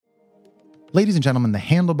Ladies and gentlemen, the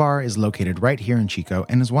Handlebar is located right here in Chico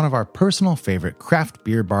and is one of our personal favorite craft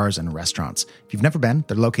beer bars and restaurants. If you've never been,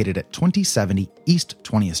 they're located at 2070 East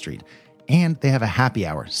 20th Street. And they have a happy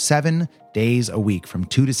hour 7 days a week from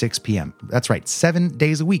 2 to 6 p.m. That's right, 7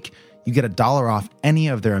 days a week. You get $1 off any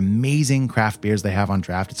of their amazing craft beers they have on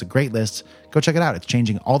draft. It's a great list. Go check it out. It's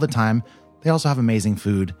changing all the time. They also have amazing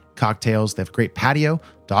food, cocktails. They have a great patio,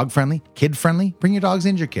 dog-friendly, kid-friendly. Bring your dogs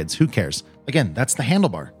and your kids. Who cares? Again, that's the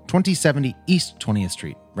Handlebar, 2070 East 20th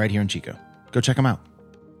Street, right here in Chico. Go check them out.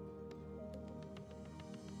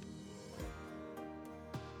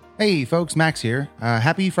 Hey, folks, Max here.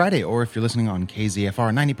 Happy Friday, or if you're listening on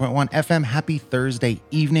KZFR 90.1 FM, happy Thursday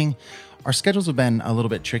evening. Our schedules have been a little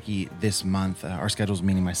bit tricky this month. Our schedules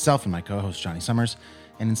meaning myself and my co-host, Johnny Summers.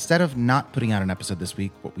 And instead of not putting out an episode this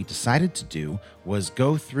week, what we decided to do was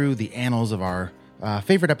go through the annals of our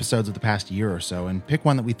favorite episodes of the past year or so and pick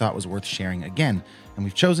one that we thought was worth sharing again. And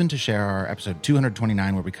we've chosen to share our episode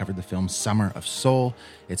 229, where we covered the film Summer of Soul.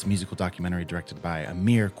 It's a musical documentary directed by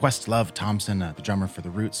Amir Questlove Thompson, the drummer for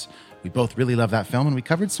The Roots. We both really love that film, and we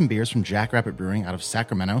covered some beers from Jackrabbit Brewing out of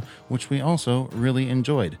Sacramento, which we also really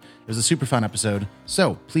enjoyed. It was a super fun episode,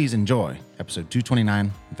 so please enjoy episode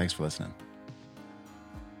 229, and thanks for listening.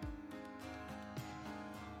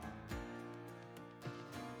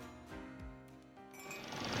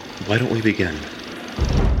 Why don't we begin?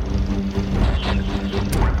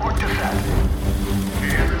 Report to set.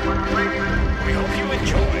 Everyone ready? We hope you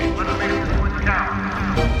enjoy. Let's make this one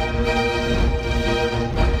count.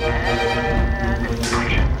 And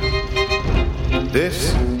action.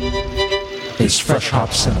 This is Fresh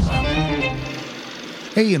Hop Cinema.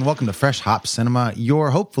 Hey, and welcome to Fresh Hop Cinema,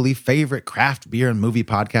 your hopefully favorite craft beer and movie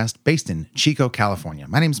podcast based in Chico, California.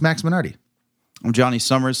 My name's Max Minardi. I'm Johnny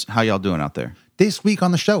Summers. How y'all doing out there? This week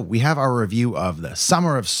on the show, we have our review of The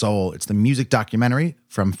Summer of Soul. It's the music documentary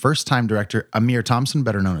from first-time director Amir Thompson,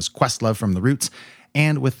 better known as Questlove from The Roots.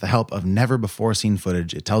 And with the help of never-before-seen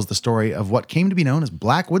footage, it tells the story of what came to be known as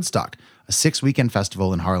Black Woodstock, a 6-weekend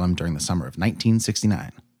festival in Harlem during the summer of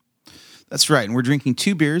 1969. That's right, and we're drinking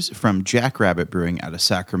 2 beers from Jackrabbit Brewing out of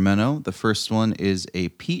Sacramento. The first one is a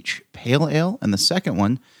peach pale ale, and the second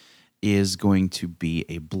one is going to be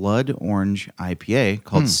a blood orange IPA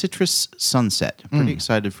called Citrus Sunset. I'm pretty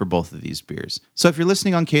excited for both of these beers. So if you're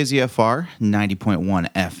listening on KZFR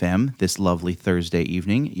 90.1 FM this lovely Thursday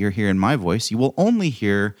evening, you're hearing my voice. You will only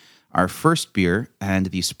hear our first beer and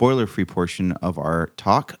the spoiler-free portion of our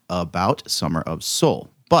talk about Summer of Soul.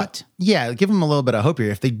 But yeah, give them a little bit of hope here.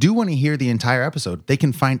 If they do want to hear the entire episode, they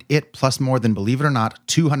can find it plus more than, believe it or not,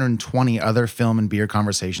 220 other film and beer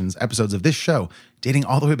conversations, episodes of this show, dating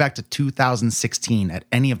all the way back to 2016 at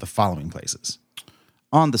any of the following places.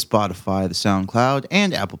 On the Spotify, the SoundCloud,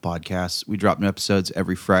 and Apple Podcasts, we drop new episodes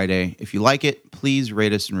every Friday. If you like it, please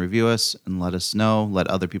rate us and review us and let us know, let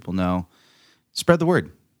other people know. Spread the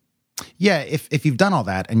word. Yeah, if you've done all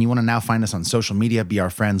that and you want to now find us on social media, be our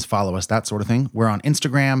friends, follow us, that sort of thing, we're on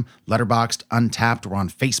Instagram, Letterboxd, Untapped. We're on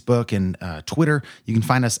Facebook and Twitter. You can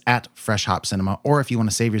find us at Fresh Hop Cinema. Or if you want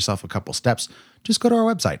to save yourself a couple steps, just go to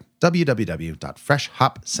our website,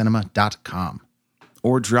 www.freshhopcinema.com.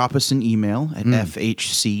 Or drop us an email at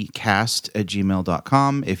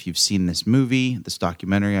fhccast@gmail.com if you've seen this movie, this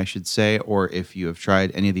documentary, I should say, or if you have tried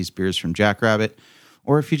any of these beers from Jackrabbit.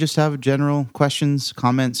 Or if you just have general questions,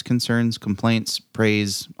 comments, concerns, complaints,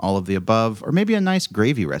 praise, all of the above, or maybe a nice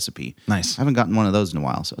gravy recipe. Nice. I haven't gotten one of those in a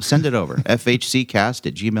while, so send it over.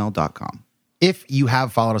 fhccast@gmail.com. If you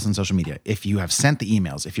have followed us on social media, if you have sent the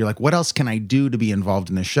emails, if you're like, what else can I do to be involved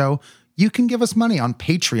in this show? You can give us money on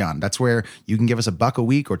Patreon. That's where you can give us $1 a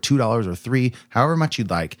week or $2 or $3, however much you'd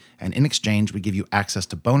like. And in exchange, we give you access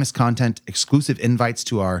to bonus content, exclusive invites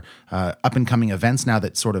to our up-and-coming events. Now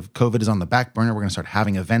that sort of COVID is on the back burner, we're going to start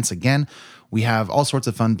having events again. We have all sorts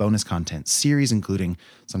of fun bonus content series, including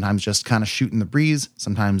sometimes just kind of shooting the breeze,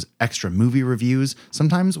 sometimes extra movie reviews,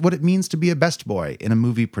 sometimes what it means to be a best boy in a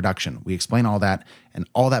movie production. We explain all that, and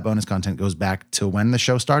all that bonus content goes back to when the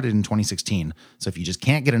show started in 2016. So if you just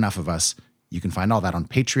can't get enough of us, you can find all that on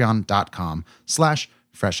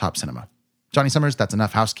patreon.com/freshhopcinema. Johnny Summers, that's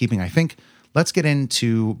enough housekeeping, I think. Let's get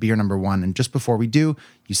into beer number 1. And just before we do,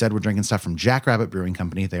 you said we're drinking stuff from Jackrabbit Brewing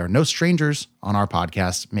Company. They are no strangers on our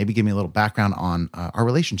podcast. Maybe give me a little background on our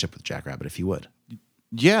relationship with Jackrabbit, if you would.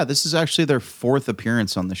 Yeah, this is actually their 4th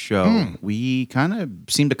appearance on the show. We kind of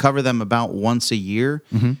seem to cover them about once a year,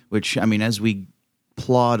 which, I mean, as we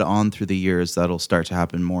plod on through the years, that'll start to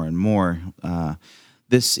happen more and more.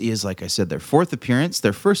 This is, like I said, their 4th appearance.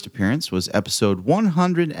 Their first appearance was episode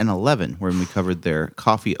 111, when we covered their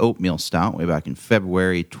coffee oatmeal stout way back in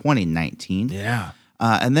February 2019. Yeah.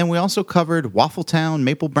 And then we also covered Waffletown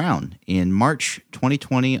Maple Brown in March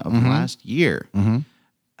 2020 of last year.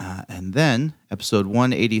 And then episode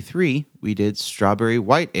 183, we did Strawberry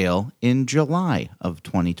White Ale in July of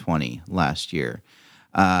 2020 last year.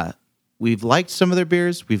 We've liked some of their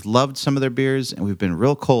beers, we've loved some of their beers, and we've been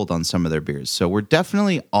real cold on some of their beers. So we're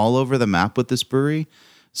definitely all over the map with this brewery.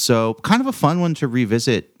 So kind of a fun one to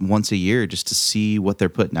revisit once a year just to see what they're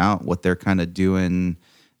putting out, what they're kind of doing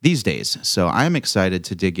these days. So I'm excited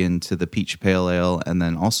to dig into the Peach Pale Ale and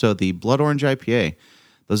then also the Blood Orange IPA.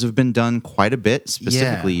 Those have been done quite a bit,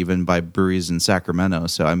 specifically even by breweries in Sacramento.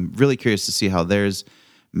 So I'm really curious to see how theirs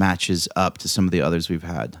matches up to some of the others we've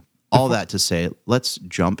had. All that to say, let's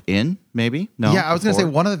jump in, maybe? No? Yeah, I was going to say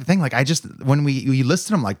one other thing. Like, when you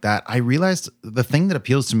listed them like that, I realized the thing that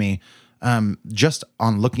appeals to me, just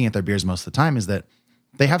on looking at their beers most of the time, is that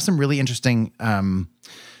they have some really interesting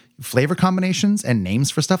flavor combinations and names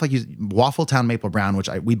for stuff. Like Waffletown Maple Brown, which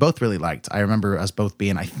we both really liked. I remember us both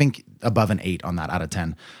being, I think, above an 8 on that out of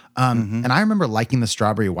 10. And I remember liking the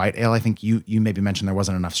Strawberry White Ale. I think you maybe mentioned there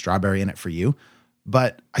wasn't enough strawberry in it for you.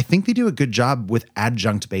 But I think they do a good job with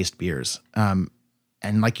adjunct-based beers. And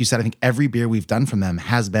like you said, I think every beer we've done from them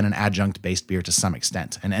has been an adjunct-based beer to some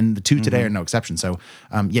extent. And the two today are no exception. So,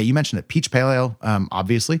 you mentioned it. Peach Pale Ale,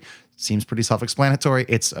 obviously, seems pretty self-explanatory.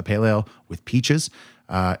 It's a pale ale with peaches.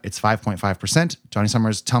 It's 5.5%. Johnny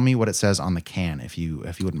Summers, tell me what it says on the can, if you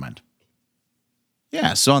wouldn't mind.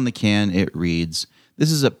 Yeah, so on the can, it reads,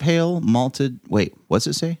 this is a pale malted... Wait, what's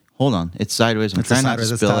it say? Hold on. It's sideways. I'm trying not to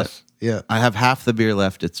spill it. Yeah. I have half the beer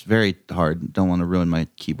left. It's very hard. Don't want to ruin my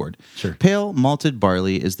keyboard. Sure. Pale malted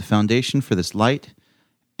barley is the foundation for this light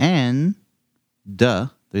and...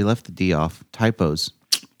 They left the D off. Typos.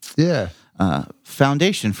 Yeah.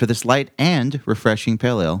 Foundation for this light and refreshing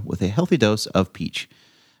pale ale with a healthy dose of peach.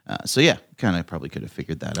 So yeah, kind of probably could have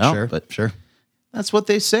figured that out. But Sure. that's what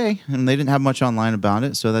they say, and they didn't have much online about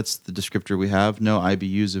it, so that's the descriptor we have. No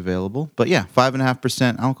IBUs available. But yeah,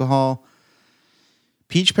 5.5% alcohol.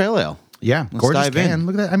 Peach Pale Ale. Yeah, Let's gorgeous dive can. in.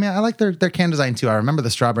 Look at that. I mean, I like their can design too. I remember the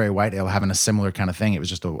Strawberry White Ale having a similar kind of thing. It was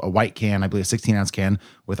just a white can, I believe a 16-ounce can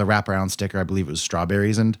with a wraparound sticker. I believe it was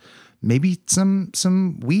strawberries and maybe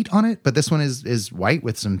some wheat on it. But this one is white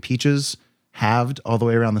with some peaches halved all the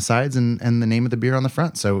way around the sides and the name of the beer on the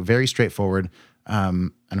front. So very straightforward.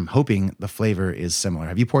 And I'm hoping the flavor is similar.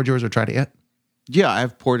 Have you poured yours or tried it yet? Yeah,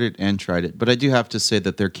 I've poured it and tried it, but I do have to say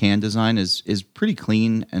that their can design is pretty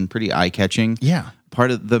clean and pretty eye-catching. Yeah. Part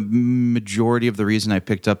of the majority of the reason I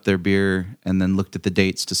picked up their beer and then looked at the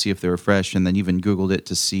dates to see if they were fresh and then even Googled it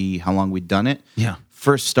to see how long we'd done it. Yeah.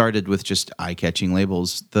 First started with just eye-catching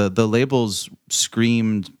labels. The labels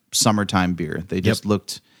screamed summertime beer. They just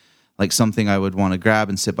looked like something I would want to grab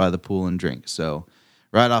and sit by the pool and drink. So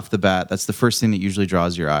right off the bat, that's the first thing that usually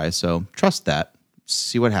draws your eye. So trust that.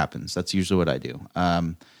 See what happens. That's usually what I do.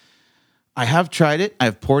 I have tried it.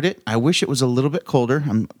 I've poured it. I wish it was a little bit colder.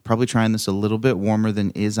 I'm probably trying this a little bit warmer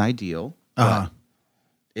than is ideal.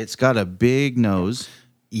 It's got a big nose.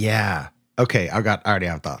 Yeah. Okay. I already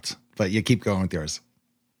have thoughts, but you keep going with yours.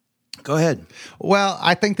 Go ahead. Well,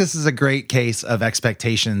 I think this is a great case of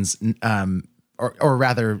expectations, or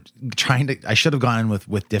rather, I should have gone in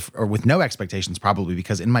with no expectations, probably,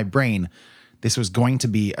 because in my brain, this was going to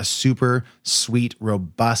be a super sweet,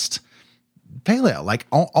 robust pale ale, like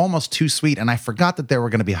almost too sweet, and I forgot that there were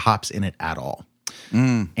going to be hops in it at all.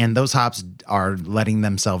 And those hops are letting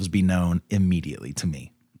themselves be known immediately to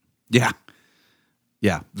me. Yeah.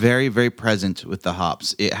 Yeah. Very, very present with the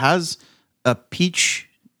hops. It has a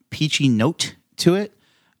peachy note to it.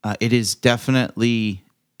 It is definitely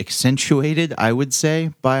accentuated, I would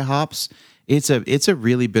say, by hops. It's a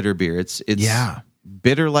really bitter beer. It's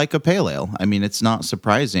bitter like a pale ale. I mean, it's not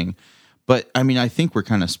surprising. But, I mean, I think we're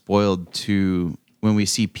kind of spoiled to when we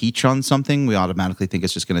see peach on something, we automatically think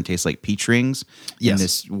it's just going to taste like peach rings in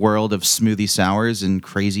this world of smoothie sours and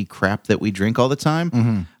crazy crap that we drink all the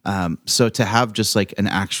time. So to have just like an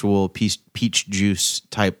actual peach juice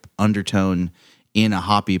type undertone in a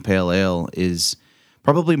hoppy pale ale is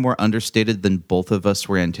probably more understated than both of us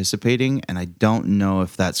were anticipating. And I don't know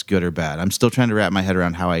if that's good or bad. I'm still trying to wrap my head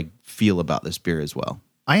around how I feel about this beer as well.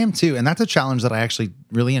 I am too, and that's a challenge that I actually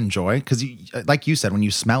really enjoy because, like you said, when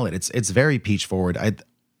you smell it, it's very peach forward.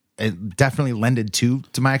 It definitely lended to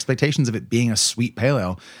my expectations of it being a sweet pale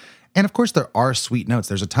ale, and of course there are sweet notes.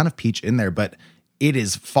 There's a ton of peach in there, but it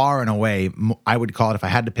is far and away. I would call it, if I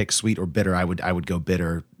had to pick sweet or bitter, I would go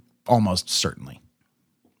bitter, almost certainly.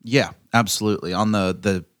 Yeah, absolutely. On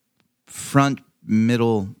the front,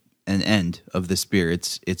 middle, and end of this beer,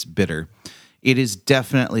 it's bitter. It is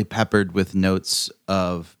definitely peppered with notes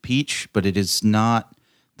of peach, but it is not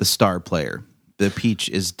the star player. The peach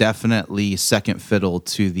is definitely second fiddle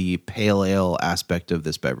to the pale ale aspect of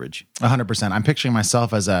this beverage. 100%. I'm picturing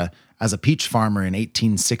myself as a peach farmer in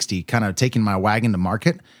 1860, kind of taking my wagon to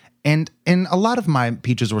market. And a lot of my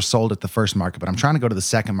peaches were sold at the first market, but I'm trying to go to the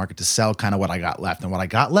second market to sell kind of what I got left. And what I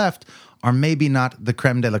got left are maybe not the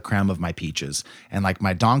creme de la creme of my peaches. And like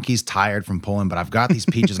my donkey's tired from pulling, but I've got these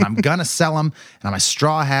peaches and I'm going to sell them. And I'm a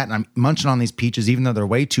straw hat and I'm munching on these peaches, even though they're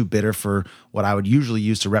way too bitter for what I would usually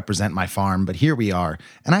use to represent my farm. But here we are.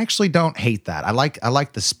 And I actually don't hate that. I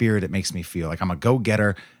like the spirit it makes me feel. Like I'm a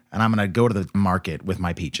go-getter and I'm going to go to the market with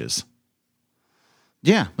my peaches.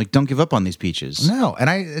 Yeah, like don't give up on these peaches. No,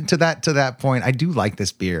 and to that point, I do like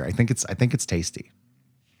this beer. I think it's tasty.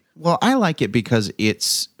 Well, I like it because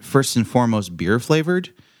it's first and foremost beer flavored.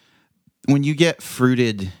 When you get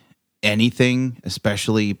fruited anything,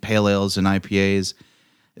 especially pale ales and IPAs,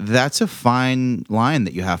 that's a fine line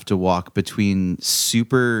that you have to walk between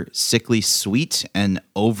super sickly sweet and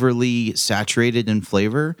overly saturated in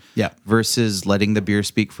flavor versus letting the beer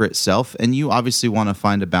speak for itself. And you obviously want to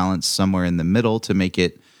find a balance somewhere in the middle to make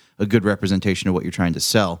it a good representation of what you're trying to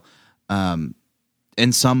sell.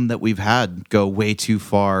 And some that we've had go way too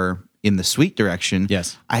far in the sweet direction.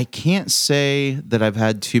 Yes. I can't say that I've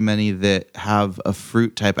had too many that have a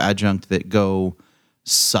fruit type adjunct that go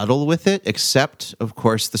subtle with it, except of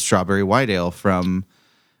course the strawberry white ale from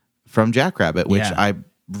Jackrabbit, which I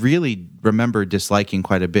really remember disliking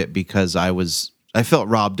quite a bit because I felt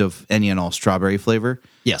robbed of any and all strawberry flavor.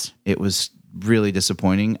 Yes. It was really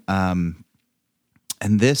disappointing. And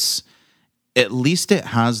this, at least it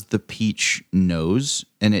has the peach nose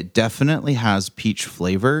and it definitely has peach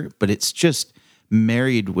flavor, but it's just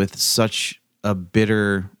married with such a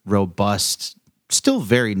bitter, robust, still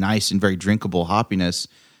very nice and very drinkable hoppiness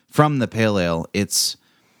from the pale ale. It's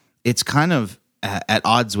kind of at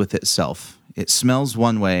odds with itself. It smells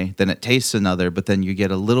one way, then it tastes another, but then you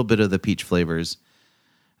get a little bit of the peach flavors.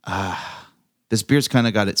 This beer's kind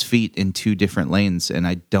of got its feet in two different lanes, and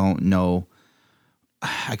I don't know.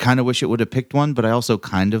 I kind of wish it would have picked one, but I also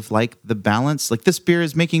kind of like the balance. Like this beer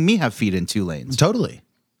is making me have feet in two lanes. Totally.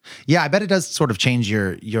 Yeah, I bet it does sort of change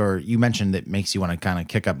your you mentioned it makes you want to kind of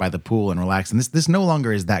kick up by the pool and relax. And this no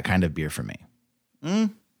longer is that kind of beer for me.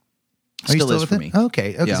 Still is for me.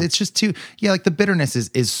 Okay. Yeah. It's just too, like the bitterness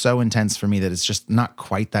is so intense for me that it's just not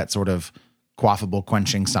quite that sort of quaffable,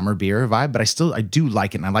 quenching summer beer vibe, but I do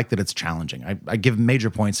like it. And I like that it's challenging. I give major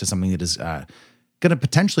points to something that is going to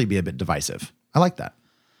potentially be a bit divisive. I like that.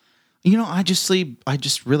 You know, I just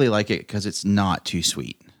really like it because it's not too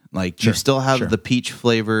sweet. Like you still have the peach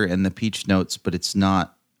flavor and the peach notes, but it's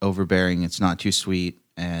not overbearing. It's not too sweet,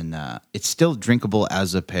 and it's still drinkable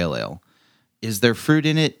as a pale ale. Is there fruit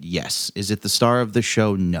in it? Yes. Is it the star of the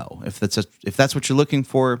show? No. If that's what you're looking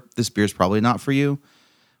for, this beer's probably not for you.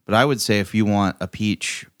 But I would say if you want a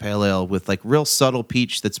peach pale ale with like real subtle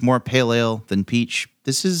peach that's more pale ale than peach,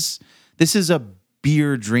 this is a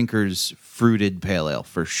beer drinker's fruited pale ale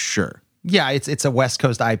for sure. Yeah, it's a West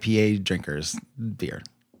Coast IPA drinker's beer.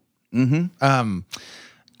 All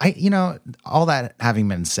that having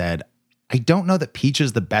been said, I don't know that peach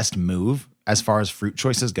is the best move as far as fruit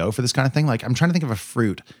choices go for this kind of thing. Like I'm trying to think of a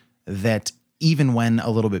fruit that even when a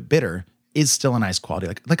little bit bitter is still a nice quality,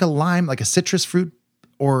 like a lime, like a citrus fruit,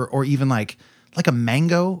 or even like a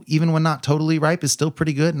mango, even when not totally ripe, is still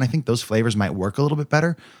pretty good. And I think those flavors might work a little bit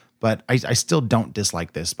better, but I still don't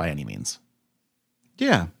dislike this by any means.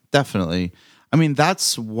 Yeah, definitely. I mean,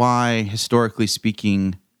 that's why historically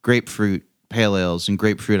speaking, grapefruit pale ales and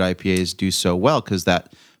grapefruit IPAs do so well, because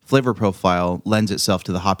that flavor profile lends itself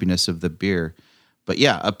to the hoppiness of the beer. But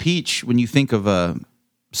yeah, a peach, when you think of a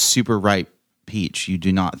super ripe peach, you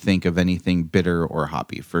do not think of anything bitter or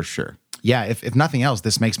hoppy for sure. Yeah, if nothing else,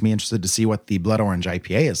 this makes me interested to see what the Blood Orange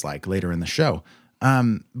IPA is like later in the show.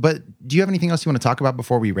 But do you have anything else you want to talk about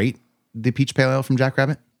before we rate the peach pale ale from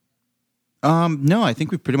Jackrabbit? No, I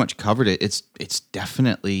think we've pretty much covered it. It's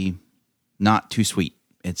definitely not too sweet.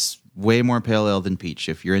 It's way more pale ale than peach.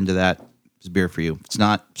 If you're into that, it's beer for you. If it's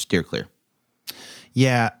not, steer clear.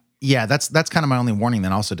 Yeah, that's kind of my only warning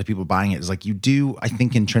then also to people buying it is like you do, I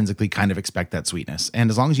think, intrinsically kind of expect that sweetness.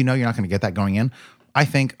 And as long as you know you're not going to get that going in, I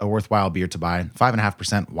think a worthwhile beer to buy,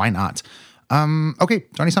 5.5%, why not? Okay,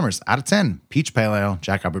 Tony Summers, out of 10, peach pale ale,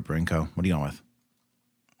 Jackrabbit Brewing Co. What are you going with?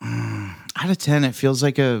 Out of 10, it feels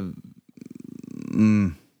like for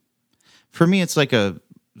me, it's like a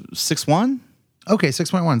 6.1. Okay,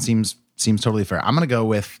 6.1 seems totally fair. I'm going to go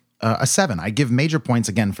with a 7. I give major points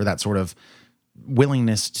again for that sort of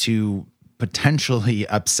willingness to potentially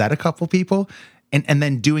upset a couple people, and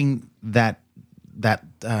then doing that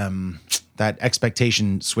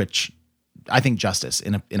expectation switch. I think justice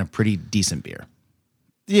in a pretty decent beer.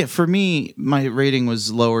 Yeah, for me, my rating was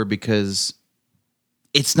lower because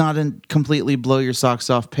it's not a completely blow your socks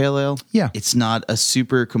off pale ale. Yeah. It's not a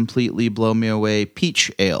super completely blow me away peach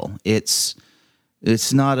ale. It's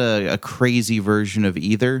not a crazy version of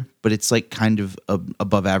either, but it's like kind of a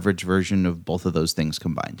above average version of both of those things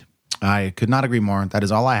combined. I could not agree more. That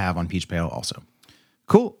is all I have on Peach Pale also.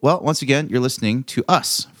 Cool. Well, once again, you're listening to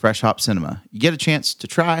us, Fresh Hop Cinema. You get a chance to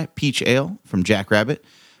try Peach Ale from Jackrabbit.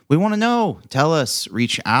 We want to know. Tell us.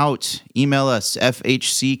 Reach out. Email us,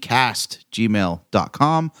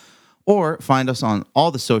 fhccast@gmail.com, or find us on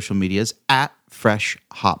all the social medias at Fresh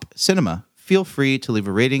Hop Cinema. Feel free to leave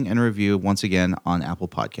a rating and a review once again on Apple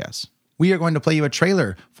Podcasts. We are going to play you a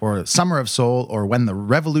trailer for Summer of Soul, or When the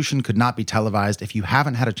Revolution Could Not Be Televised. If you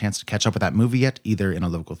haven't had a chance to catch up with that movie yet, either in a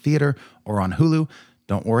local theater or on Hulu,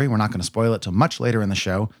 don't worry, we're not going to spoil it till much later in the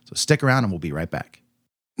show, so stick around and we'll be right back.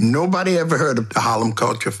 Nobody ever heard of the Harlem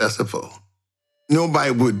Culture Festival.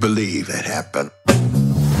 Nobody would believe it happened.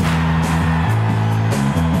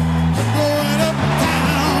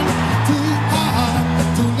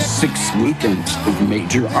 6 weekends of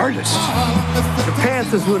major artists. The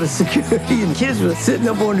Panthers were the security and kids were sitting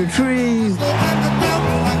up on the trees.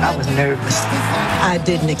 I was nervous. I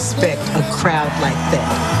didn't expect a crowd like that.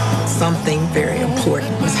 Something very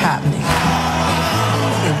important was happening.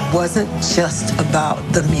 It wasn't just about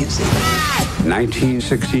the music.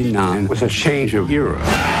 1969 was a change of era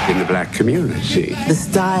in the black community. The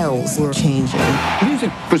styles were changing.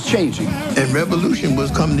 Music was changing. And revolution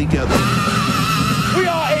was coming together. We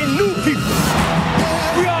are a new people.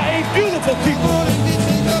 We are a beautiful people.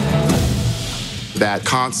 That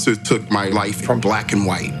concert took my life from black and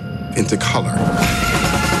white into color.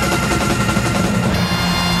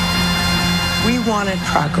 We wanted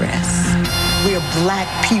progress. We are black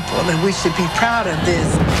people and we should be proud of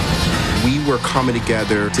this. We were coming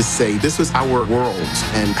together to say this was our world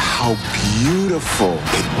and how beautiful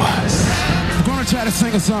it was. We're going to try to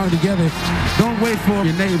sing a song together. Don't wait for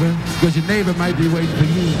your neighbor, because your neighbor might be waiting for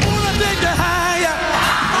you.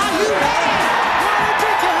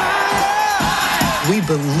 We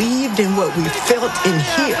believed in what we felt in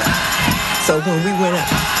here. So when we went up,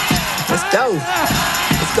 let's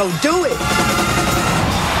go do it.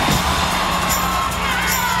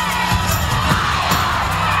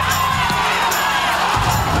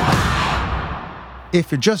 If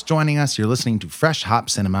you're just joining us, you're listening to Fresh Hop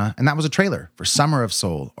Cinema, and that was a trailer for Summer of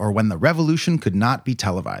Soul, or When the Revolution Could Not Be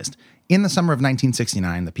Televised. In the summer of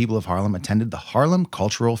 1969, the people of Harlem attended the Harlem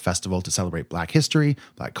Cultural Festival to celebrate Black history,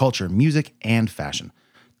 Black culture, music, and fashion.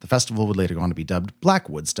 The festival would later go on to be dubbed Black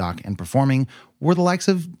Woodstock, and performing were the likes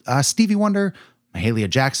of Stevie Wonder, Mahalia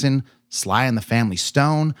Jackson, Sly and the Family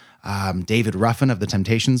Stone, David Ruffin of The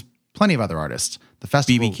Temptations, plenty of other artists. The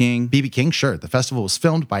festival, B.B. King, sure. The festival was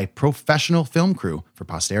filmed by a professional film crew for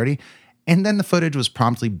posterity, and then the footage was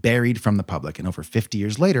promptly buried from the public. And over 50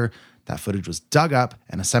 years later, that footage was dug up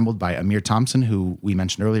and assembled by Amir Thompson, who we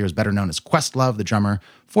mentioned earlier is better known as Questlove, the drummer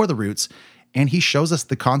for The Roots. And he shows us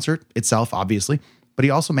the concert itself, obviously, but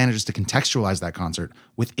he also manages to contextualize that concert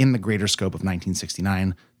within the greater scope of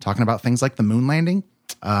 1969, talking about things like the moon landing,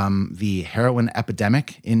 the heroin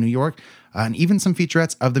epidemic in New York, and even some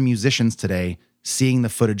featurettes of the musicians today seeing the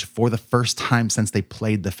footage for the first time since they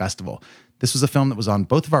played the festival. This was a film that was on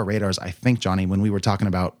both of our radars, I think, Johnny, when we were talking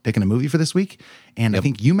about picking a movie for this week. And I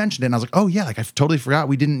think you mentioned it, and I was like, oh yeah, like I totally forgot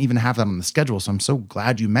we didn't even have that on the schedule. So I'm so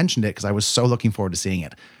glad you mentioned it because I was so looking forward to seeing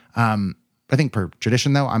it. I think per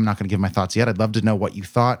tradition, though, I'm not going to give my thoughts yet. I'd love to know what you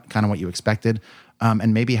thought, kind of what you expected,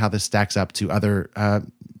 and maybe how this stacks up to other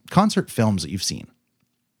concert films that you've seen.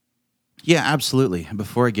 Yeah, absolutely.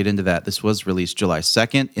 Before I get into that, this was released July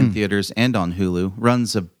 2nd in theaters and on Hulu.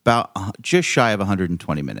 Runs about just shy of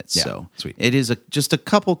 120 minutes. Yeah, so sweet. It is just a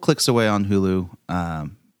couple clicks away on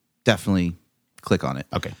Hulu. Definitely click on it.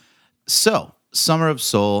 Okay. So, Summer of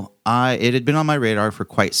Soul, it had been on my radar for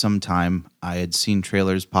quite some time. I had seen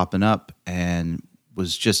trailers popping up and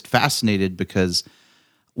was just fascinated because,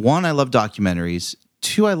 one, I love documentaries.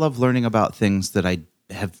 Two, I love learning about things that I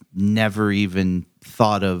have never even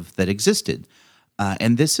thought of that existed.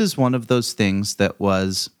 And this is one of those things that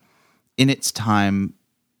was, in its time,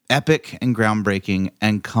 epic and groundbreaking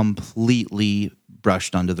and completely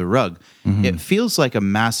brushed under the rug. Mm-hmm. It feels like a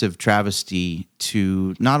massive travesty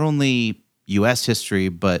to not only U.S. history,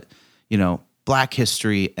 but, Black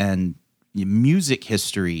history and music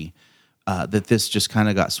history, that this just kind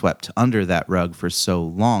of got swept under that rug for so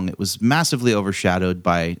long. It was massively overshadowed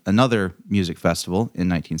by another music festival in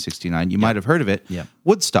 1969. You might have heard of it,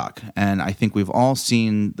 Woodstock. And I think we've all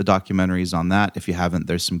seen the documentaries on that. If you haven't,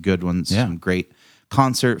 there's some good ones, some great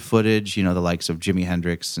concert footage, the likes of Jimi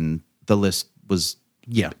Hendrix, and the list was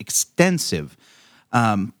extensive.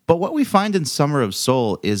 But what we find in Summer of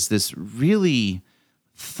Soul is this really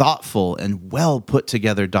thoughtful and well put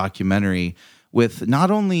together documentary with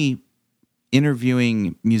not only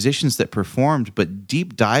interviewing musicians that performed, but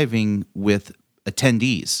deep diving with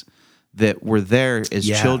attendees that were there as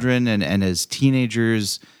children and as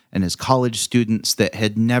teenagers and as college students that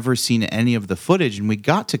had never seen any of the footage. And we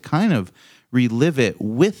got to kind of relive it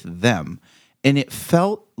with them. And it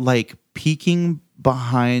felt like peeking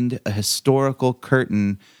behind a historical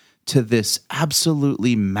curtain to this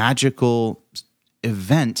absolutely magical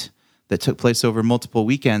event that took place over multiple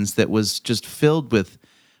weekends that was just filled with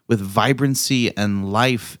vibrancy and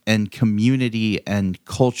life and community and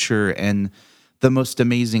culture and the most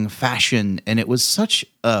amazing fashion. And it was such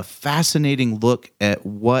a fascinating look at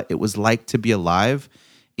what it was like to be alive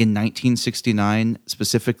in 1969,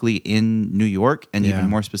 specifically in New York and even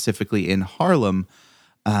more specifically in Harlem.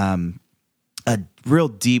 A real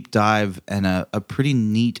deep dive and a pretty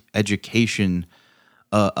neat education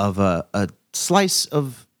of a slice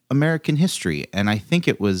of American history. And I think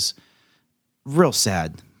it was real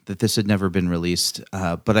sad that this had never been released.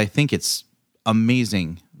 But I think it's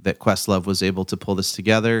amazing that Questlove was able to pull this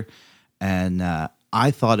together. And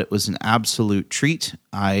I thought it was an absolute treat.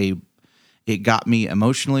 It got me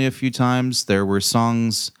emotionally a few times. There were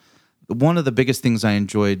songs. One of the biggest things I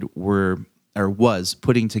enjoyed was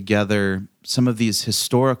putting together some of these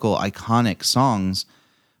historical, iconic songs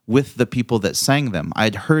with the people that sang them.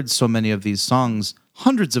 I'd heard so many of these songs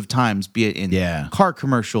hundreds of times, be it in car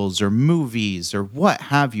commercials or movies or what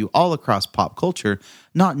have you, all across pop culture,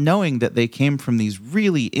 not knowing that they came from these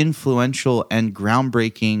really influential and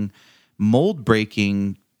groundbreaking,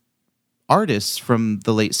 mold-breaking artists from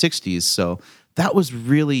the late 60s. So that was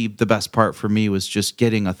really the best part for me, was just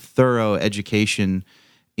getting a thorough education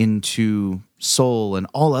into soul and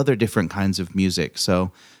all other different kinds of music.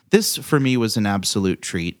 So this, for me, was an absolute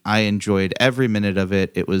treat. I enjoyed every minute of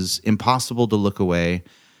it. It was impossible to look away.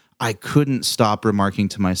 I couldn't stop remarking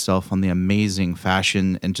to myself on the amazing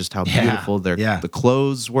fashion and just how beautiful the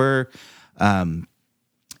clothes were.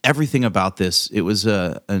 Everything about this, it was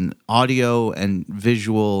an audio and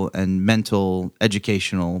visual and mental,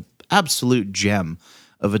 educational, absolute gem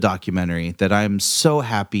of a documentary that I'm so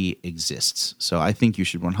happy exists. So I think you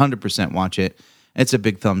should 100% watch it. It's a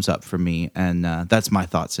big thumbs up for me, and that's my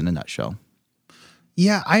thoughts in a nutshell.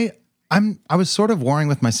 Yeah, I was sort of warring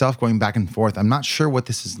with myself, going back and forth. I'm not sure what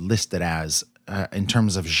this is listed as in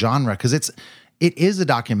terms of genre, because it is a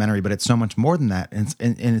documentary, but it's so much more than that. And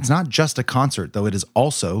it's not just a concert, though it is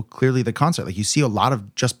also clearly the concert. Like, you see a lot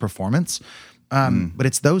of just performance, but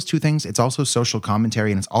it's those two things. It's also social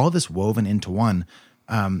commentary, and it's all of this woven into one.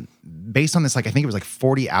 Based on this, like, I think it was like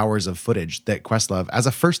 40 hours of footage that Questlove, as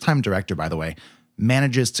a first-time director, by the way,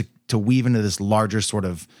 manages to weave into this larger sort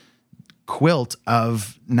of quilt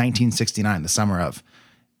of 1969, the summer of.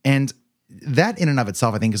 And that in and of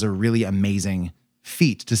itself, I think, is a really amazing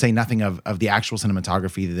feat, to say nothing of the actual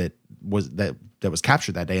cinematography that was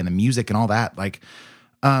captured that day, and the music and all that. Like,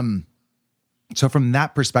 so from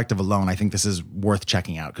that perspective alone, I think this is worth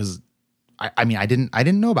checking out, because I mean, I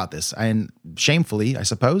didn't know about this, and shamefully, I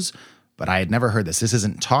suppose, but I had never heard this. This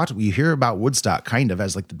isn't taught. We hear about Woodstock kind of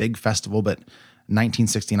as like the big festival, but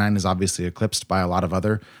 1969 is obviously eclipsed by a lot of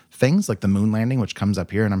other things, like the moon landing, which comes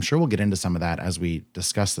up here, and I'm sure we'll get into some of that as we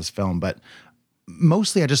discuss this film. But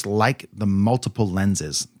mostly, I just like the multiple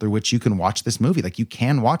lenses through which you can watch this movie. Like, you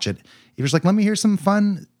can watch it if you're just like, let me hear some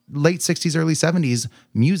fun late 60s, early 70s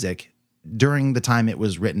music during the time it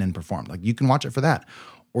was written and performed. Like, you can watch it for that.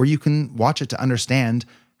 Or you can watch it to understand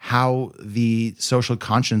how the social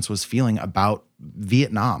conscience was feeling about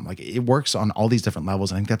Vietnam. Like, it works on all these different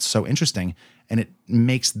levels. I think that's so interesting. And it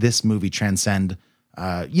makes this movie transcend,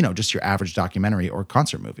 just your average documentary or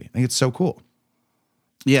concert movie. I think it's so cool.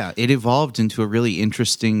 Yeah, it evolved into a really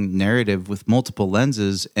interesting narrative with multiple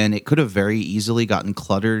lenses, and it could have very easily gotten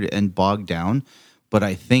cluttered and bogged down. But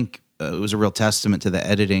I think it was a real testament to the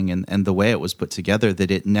editing and the way it was put together, that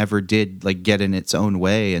it never did like get in its own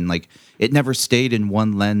way, and like it never stayed in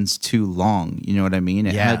one lens too long. You know what I mean?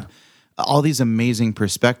 It had all these amazing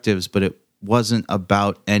perspectives, but it wasn't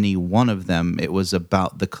about any one of them. It was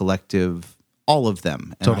about the collective, all of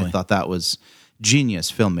them. And I thought that was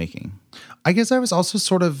genius filmmaking. I guess I was also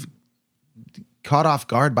sort of caught off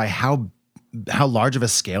guard by how large of a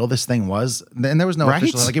scale this thing was. And there was no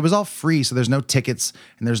official, like, it was all free, so there's no tickets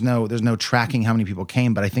and there's no tracking how many people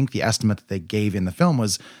came. But I think the estimate that they gave in the film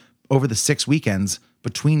was over the 6 weekends,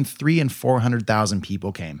 between 300,000 and 400,000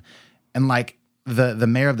 people came. And like the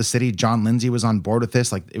mayor of the city, John Lindsay, was on board with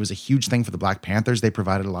this. Like, it was a huge thing for the Black Panthers. They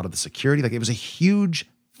provided a lot of the security. Like, it was a huge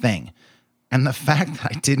thing. And the fact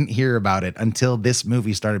that I didn't hear about it until this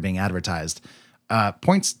movie started being advertised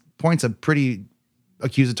points a pretty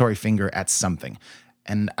accusatory finger at something.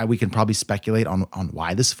 And we can probably speculate on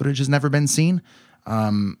why this footage has never been seen.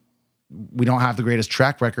 We don't have the greatest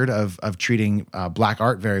track record of treating black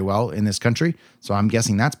art very well in this country, so I'm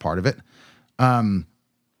guessing that's part of it.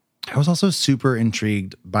 I was also super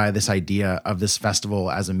intrigued by this idea of this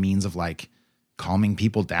festival as a means of like calming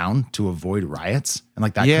people down to avoid riots, and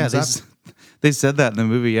like that comes up. They said that in the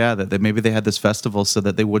movie, that maybe they had this festival so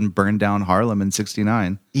that they wouldn't burn down Harlem in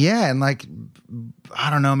 '69. Yeah, and like,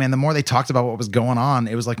 I don't know, man. The more they talked about what was going on,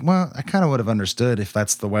 it was like, well, I kind of would have understood if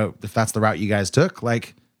that's the route you guys took.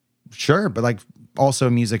 Like, sure, but like,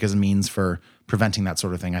 also music as a means for preventing that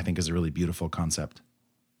sort of thing, I think, is a really beautiful concept.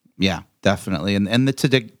 Yeah, definitely, and the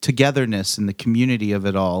togetherness and the community of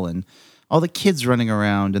it all, and all the kids running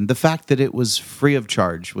around, and the fact that it was free of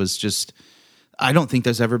charge was just. I don't think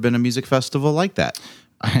there's ever been a music festival like that.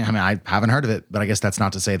 I mean, I haven't heard of it, but I guess that's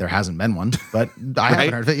not to say there hasn't been one. But I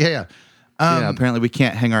haven't heard of it. Yeah. Apparently, we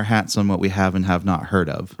can't hang our hats on what we have and have not heard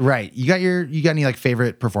of. Right. You got any like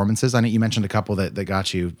favorite performances? I know you mentioned a couple that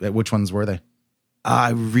got you. Which ones were they? I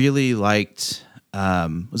really liked.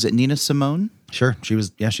 Was it Nina Simone? Sure, she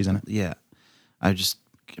was. Yeah, she's in it. Yeah,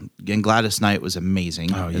 and Gladys Knight was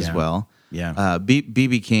amazing as well. Yeah.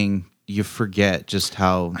 BB King. You forget just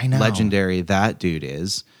how legendary that dude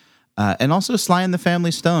is. And also Sly and the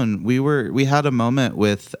Family Stone. We had a moment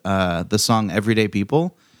with the song Everyday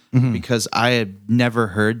People because I had never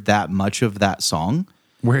heard that much of that song.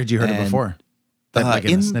 Where had you heard it before? Like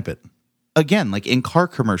in a snippet. Again, like in car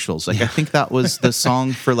commercials. Like I think that was the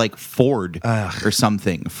song for like Ford or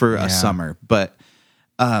something for a summer. But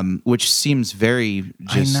which seems very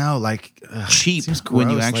just cheap when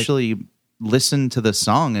you actually listen to the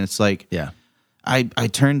song, and it's like, I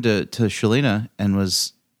turned to Shalina and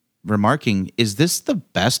was remarking, is this the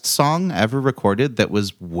best song ever recorded that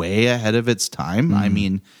was way ahead of its time? I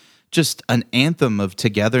mean, just an anthem of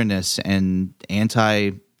togetherness and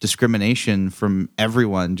anti-discrimination from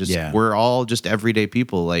everyone. We're all just everyday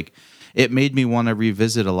people. Like, it made me want to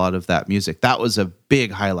revisit a lot of that music. That was a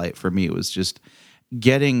big highlight for me. It was just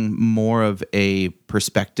getting more of a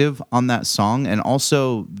perspective on that song, and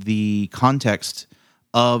also the context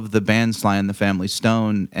of the band Sly and the Family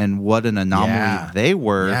Stone and what an anomaly they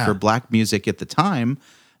were for black music at the time,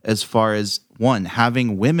 as far as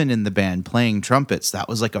having women in the band playing trumpets. That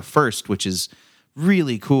was like a first, which is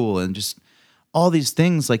really cool. And just all these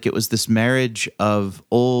things, like it was this marriage of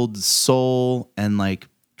old soul and like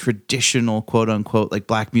traditional, quote unquote, like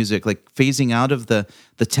black music, like phasing out of the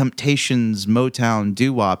Temptations, Motown,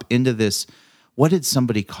 doo-wop into this, what did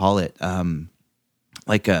somebody call it?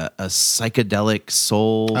 Like a psychedelic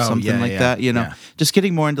soul, something like that, you know, just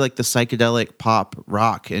getting more into like the psychedelic pop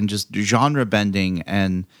rock and just genre bending.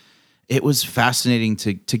 And it was fascinating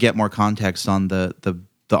to get more context on the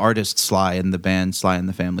artist Sly and the band Sly and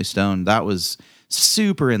the Family Stone. That was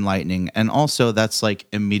super enlightening. And also that's like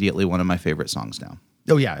immediately one of my favorite songs now.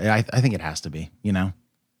 Oh yeah, I think it has to be, you know.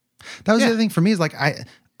 That was the other thing for me, is like I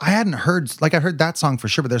hadn't heard, like I've heard that song for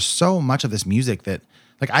sure, but there's so much of this music that,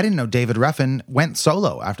 like, I didn't know David Ruffin went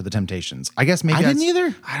solo after the Temptations. I guess maybe I didn't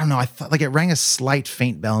either. I don't know. I thought like it rang a slight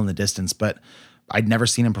faint bell in the distance, but I'd never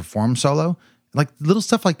seen him perform solo. Like little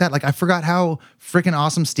stuff like that. Like I forgot how freaking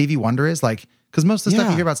awesome Stevie Wonder is. Like, because most of the stuff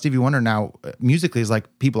you hear about Stevie Wonder now musically is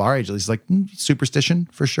like people our age, at least, like Superstition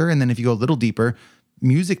for sure. And then if you go a little deeper,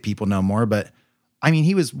 music people know more. But I mean,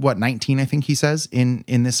 he was 19, I think he says in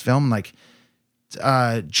this film, like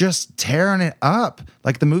just tearing it up.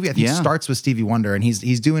 Like the movie, I think starts with Stevie Wonder and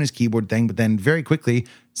he's doing his keyboard thing, but then very quickly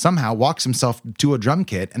somehow walks himself to a drum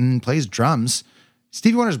kit and plays drums.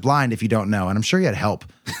 Stevie Wonder's blind, if you don't know, and I'm sure he had help,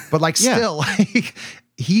 but like still, like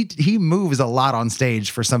he moves a lot on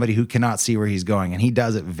stage for somebody who cannot see where he's going, and he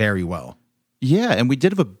does it very well. Yeah, and we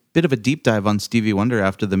did a bit of a deep dive on Stevie Wonder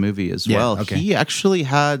after the movie as well. Okay. He actually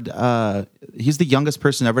had, he's the youngest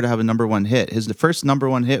person ever to have a number one hit. His first number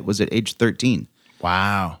one hit was at age 13.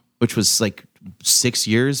 Wow. Which was like 6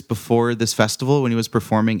 years before this festival when he was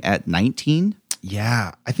performing at 19.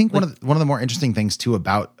 Yeah. I think one of the more interesting things too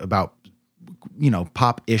about you know,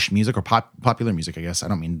 pop-ish music or popular music, I guess. I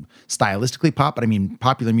don't mean stylistically pop, but I mean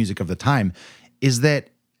popular music of the time, is that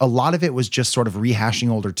a lot of it was just sort of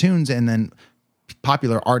rehashing older tunes and then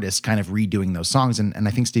popular artists kind of redoing those songs. And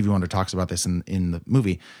I think Stevie Wonder talks about this in the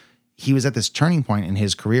movie. He was at this turning point in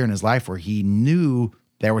his career and his life where he knew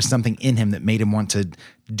there was something in him that made him want to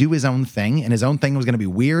do his own thing, and his own thing was going to be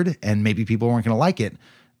weird and maybe people weren't going to like it.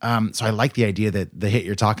 So I like the idea that the hit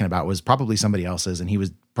you're talking about was probably somebody else's, and he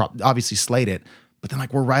was obviously slayed it, but then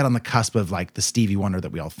like we're right on the cusp of like the Stevie Wonder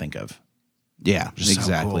that we all think of. Yeah, Just so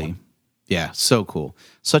exactly. cool. Yeah, so cool.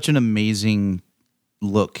 Such an amazing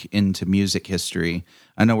look into music history.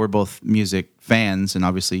 I know we're both music fans, and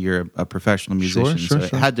obviously you're a professional musician, sure, so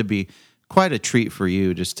it had to be quite a treat for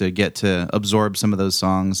you just to get to absorb some of those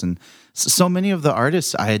songs. And so many of the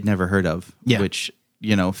artists I had never heard of, which,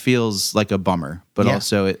 feels like a bummer, but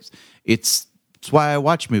also it's why I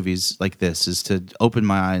watch movies like this, is to open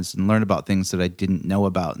my eyes and learn about things that I didn't know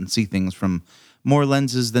about and see things from more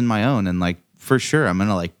lenses than my own. And like, for sure, I'm going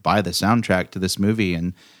to like buy the soundtrack to this movie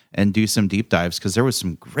and do some deep dives, because there was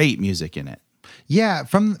some great music in it. Yeah,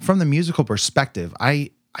 from the musical perspective,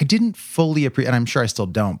 I didn't fully appreciate, and I'm sure I still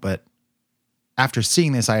don't, but after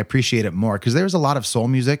seeing this, I appreciate it more, because there's a lot of soul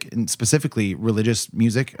music, and specifically religious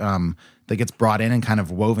music, that gets brought in and kind of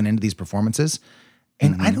woven into these performances.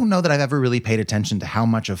 And I don't know that I've ever really paid attention to how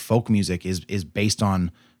much of folk music is based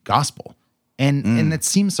on gospel. And it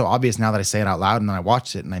seems so obvious now that I say it out loud, and then I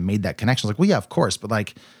watched it and I made that connection. I was like, well, yeah, of course. But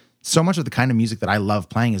like, so much of the kind of music that I love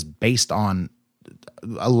playing is based on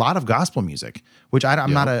a lot of gospel music, which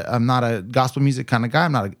I'm not a gospel music kind of guy.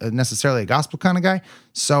 I'm not necessarily a gospel kind of guy.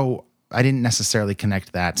 So I didn't necessarily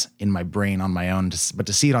connect that in my brain on my own, but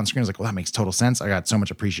to see it on screen, I was like, well, that makes total sense. I got so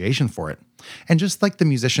much appreciation for it. And just like the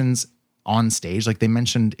musicians on stage, like they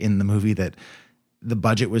mentioned in the movie that the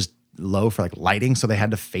budget was low for like lighting, so they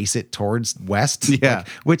had to face it towards west. Yeah. Like,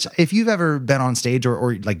 which if you've ever been on stage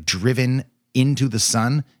or like driven into the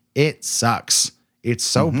sun, it sucks. It's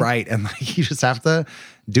so bright, and like you just have to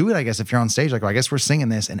do it, I guess, if you're on stage. Like, well, I guess we're singing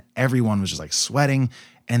this, and everyone was just like sweating,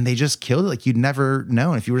 and they just killed it. Like, you'd never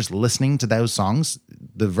know. And if you were just listening to those songs,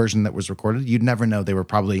 the version that was recorded, you'd never know they were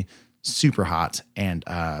probably super hot and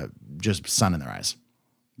just sun in their eyes.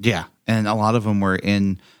 Yeah. And a lot of them were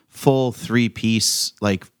in full 3-piece,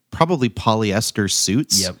 like probably polyester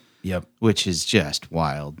suits. Yep. Which is just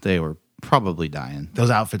wild. They were probably dying.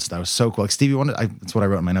 Those outfits, though, so cool. Like Stevie Wonder, that's what I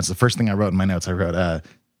wrote in my notes. The first thing I wrote in my notes, I wrote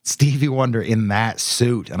Stevie Wonder in that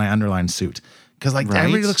suit, and I underlined suit. Because like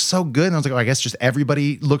everybody looks so good. And I was like, oh, I guess just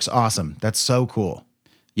everybody looks awesome. That's so cool.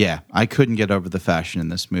 Yeah, I couldn't get over the fashion in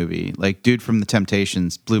this movie. Like, dude from The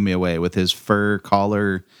Temptations blew me away with his fur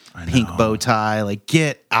collar, pink bow tie. Like,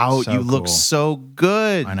 get out. So you look cool. so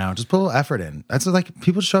good. I know. Just put a little effort in. That's like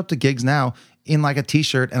people show up to gigs now in like a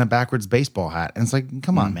t-shirt and a backwards baseball hat. And it's like,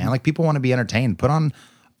 come on, man. Like, people want to be entertained. Put on,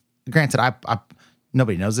 granted, I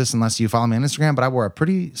nobody knows this unless you follow me on Instagram, but I wore a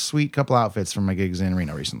pretty sweet couple outfits from my gigs in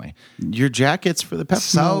Reno recently. Your jackets for the Pepsi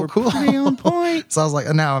So were cool. pretty on point. So I was like,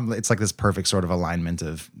 now it's like this perfect sort of alignment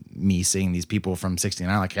of me seeing these people from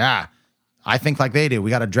 69. Like, I think like they do.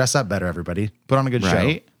 We got to dress up better, everybody. Put on a good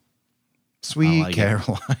show. Sweet like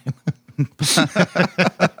Caroline.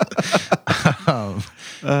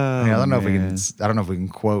 I don't know if we can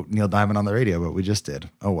quote Neil Diamond on the radio, but we just did.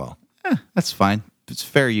 Oh well. That's fine. It's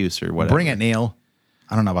fair use or whatever. Bring it, Neil.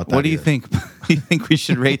 I don't know about that. What do you either. think? You think we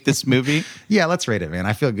should rate this movie? Yeah, let's rate it, man.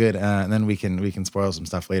 I feel good, and then we can spoil some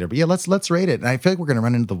stuff later. But yeah, let's rate it. And I feel like we're going to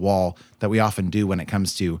run into the wall that we often do when it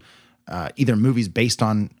comes to either movies based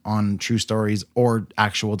on true stories or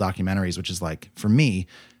actual documentaries. Which is like, for me,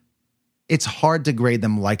 it's hard to grade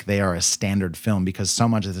them like they are a standard film, because so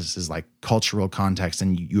much of this is like cultural context,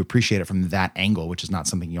 and you appreciate it from that angle, which is not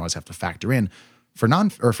something you always have to factor in for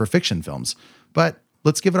for fiction films. But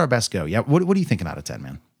let's give it our best go. Yeah, what are you thinking out of 10,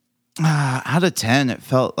 man? Out of 10, it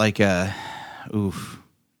felt like it's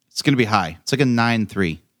going to be high. It's like a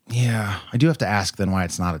 9.3. Yeah, I do have to ask then why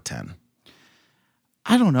it's not a 10.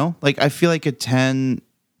 I don't know. Like, I feel like a 10,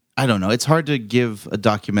 I don't know. It's hard to give a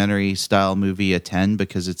documentary style movie a 10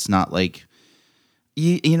 because it's not like,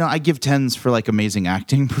 you know, I give 10s for like amazing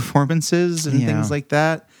acting performances and things like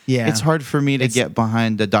that. Yeah. It's hard for me to get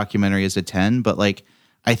behind a documentary as a 10, but like,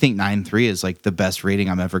 I think 9.3 is like the best rating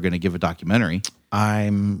I'm ever going to give a documentary.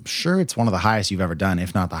 I'm sure it's one of the highest you've ever done,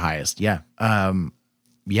 if not the highest. Yeah.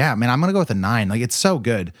 Yeah, man, I'm going to go with a 9. Like, it's so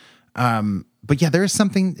good. But yeah, there is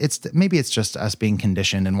something, maybe it's just us being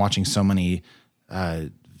conditioned and watching so many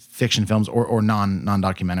fiction films or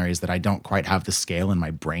non-documentaries that I don't quite have the scale in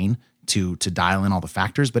my brain to dial in all the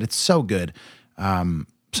factors, but it's so good.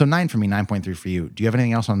 So 9 for me, 9.3 for you. Do you have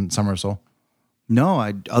anything else on Summer of Soul?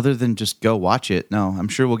 No, other than just go watch it. No, I'm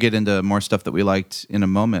sure we'll get into more stuff that we liked in a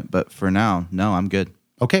moment, but for now, no, I'm good.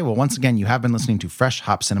 Okay, well, once again, you have been listening to Fresh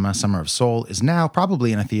Hop Cinema. Summer of Soul is now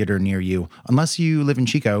probably in a theater near you. Unless you live in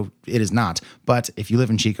Chico, it is not. But if you live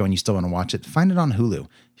in Chico and you still want to watch it, find it on Hulu.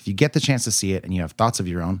 If you get the chance to see it and you have thoughts of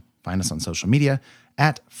your own, find us on social media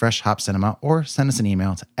at Fresh Hop Cinema, or send us an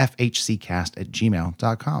email to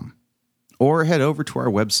fhccast@gmail.com. Or head over to our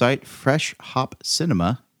website,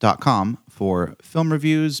 freshhopcinema.com, for film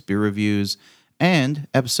reviews, beer reviews, and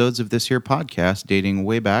episodes of this here podcast dating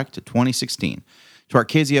way back to 2016. To our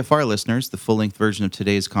KZFR listeners, the full-length version of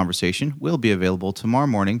today's conversation will be available tomorrow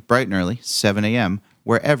morning, bright and early, 7 a.m.,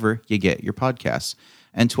 wherever you get your podcasts.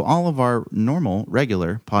 And to all of our normal,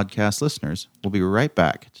 regular podcast listeners, we'll be right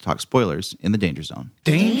back to talk spoilers in the Danger Zone.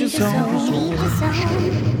 Danger Zone.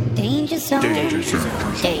 Danger Zone. Danger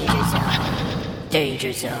Zone. Danger Zone.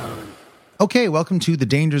 Danger Zone. Okay, welcome to the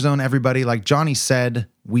Danger Zone, everybody. Like Johnny said,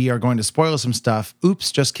 we are going to spoil some stuff.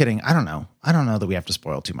 Oops, just kidding. I don't know that we have to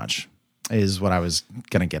spoil too much, is what I was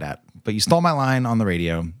going to get at. But you stole my line on the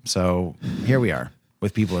radio, so here we are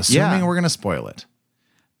with people assuming we're going to spoil it.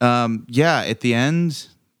 At the end,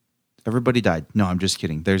 everybody died. No, I'm just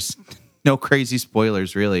kidding. There's no crazy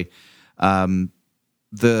spoilers, really.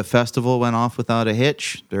 The festival went off without a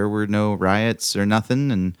hitch. There were no riots or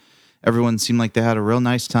nothing, and everyone seemed like they had a real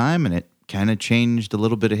nice time, and it kind of changed a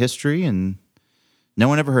little bit of history, and no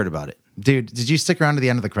one ever heard about it. Dude, did you stick around to the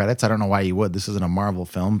end of the credits? I don't know why you would. This isn't a Marvel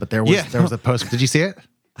film, but there was a post. Did you see it?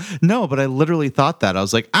 No, but I literally thought that. I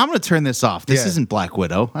was like, I'm going to turn this off. This isn't Black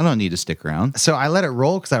Widow. I don't need to stick around. So I let it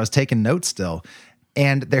roll because I was taking notes still.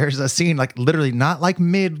 And there's a scene, like literally not like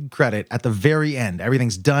mid-credit, at the very end.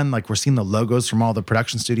 Everything's done. Like we're seeing the logos from all the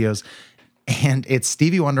production studios. And it's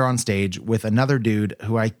Stevie Wonder on stage with another dude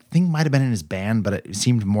who I think might have been in his band, but it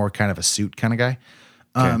seemed more kind of a suit kind of guy.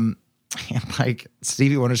 Okay. And like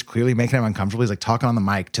Stevie Wonder's clearly making him uncomfortable. He's like talking on the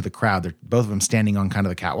mic to the crowd. They're both of them standing on kind of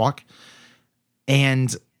the catwalk.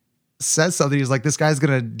 And says something. He's like, this guy's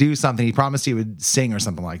going to do something. He promised he would sing or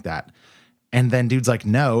something like that. And then dude's like,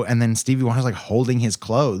 no. And then Stevie Wonder's like holding his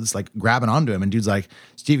clothes, like grabbing onto him. And dude's like,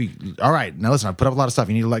 Stevie, all right, now listen, I put up a lot of stuff.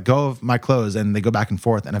 You need to let go of my clothes. And they go back and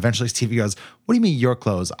forth. And eventually Stevie goes, what do you mean your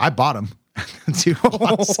clothes? I bought them. Dude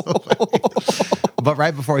walks away. But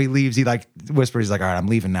right before he leaves, he like whispers, he's like, all right, I'm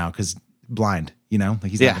leaving now because blind,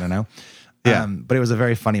 like he's not going to know. Yeah. But it was a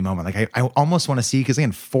very funny moment. Like I almost want to see, because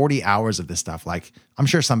again, 40 hours of this stuff, like I'm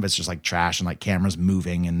sure some of it's just like trash and like cameras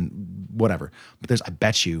moving and whatever. But there's, I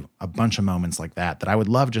bet you, a bunch of moments like that I would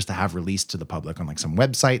love just to have released to the public on like some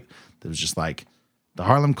website that was just like the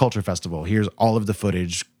Harlem Culture Festival. Here's all of the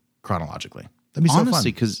footage chronologically. That'd be so fun.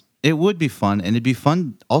 Honestly, because it would be fun, and it'd be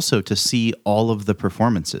fun also to see all of the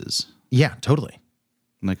performances. Yeah, totally.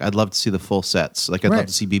 Like I'd love to see the full sets. Like I'd love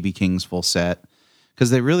to see B.B. King's full set. Because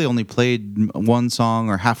they really only played one song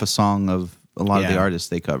or half a song of a lot of the artists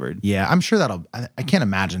they covered. Yeah, I'm sure I can't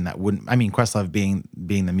imagine that wouldn't. I mean, Questlove being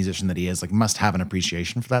the musician that he is, like must have an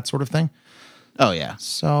appreciation for that sort of thing. Oh, yeah.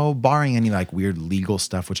 So barring any like weird legal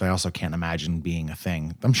stuff, which I also can't imagine being a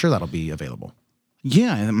thing, I'm sure that'll be available.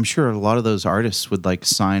 Yeah, I'm sure a lot of those artists would like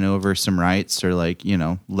sign over some rights or like,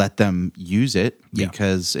 let them use it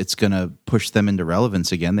because it's going to push them into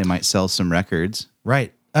relevance again. They might sell some records.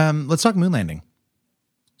 Right. Let's talk moon landing.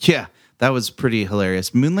 Yeah, that was pretty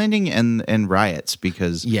hilarious. Moon landing and riots,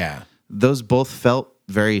 because those both felt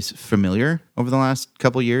very familiar over the last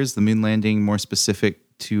couple years. The moon landing more specific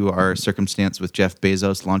to our circumstance with Jeff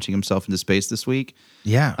Bezos launching himself into space this week.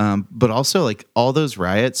 Yeah. But also like all those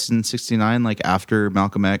riots in 1969, like after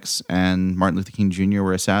Malcolm X and Martin Luther King Jr.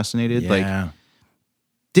 were assassinated, like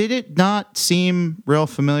did it not seem real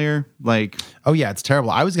familiar? Like, oh yeah, it's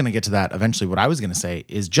terrible. I was going to get to that eventually. What I was going to say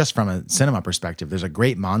is just from a cinema perspective, there's a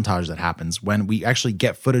great montage that happens when we actually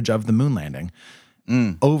get footage of the moon landing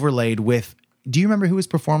overlaid with, do you remember who was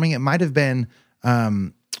performing? It might have been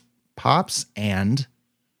Pops and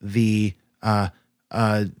the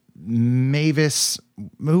Mavis.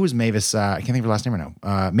 Who was Mavis? I can't think of her last name right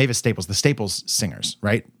now. Mavis Staples, the Staples Singers,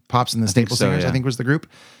 right? Pops and the Staples Singers, I think was the group.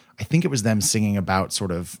 I think it was them singing about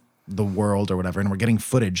sort of the world or whatever, and we're getting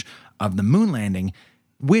footage of the moon landing,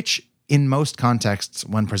 which in most contexts,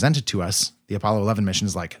 when presented to us, the Apollo 11 mission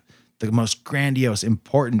is like the most grandiose,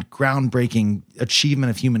 important, groundbreaking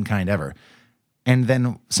achievement of humankind ever. And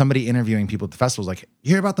then somebody interviewing people at the festival is like,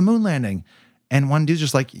 you hear about the moon landing? And one dude's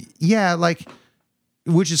just like, yeah, like,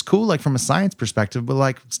 which is cool, like from a science perspective, but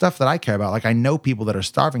like stuff that I care about, like I know people that are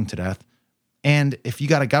starving to death. And if you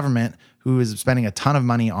got a government who is spending a ton of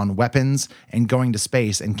money on weapons and going to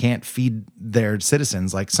space and can't feed their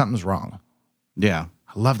citizens, like something's wrong. Yeah.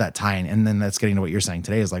 I love that tie-in. And then that's getting to what you're saying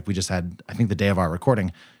today is like we just had, I think the day of our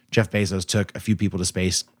recording, Jeff Bezos took a few people to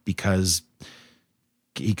space because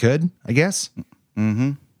he could, I guess.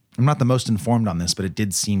 Mm-hmm. I'm not the most informed on this, but it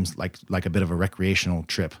did seem like a bit of a recreational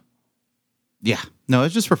trip. Yeah. No,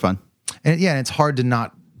 it's just for fun. And yeah, it's hard to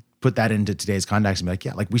not put that into today's context and be like,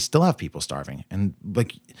 yeah, like we still have people starving. And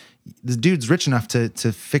like the dude's rich enough to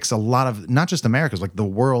fix a lot of, not just America's, like the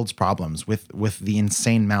world's problems with the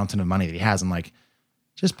insane mountain of money that he has. And like,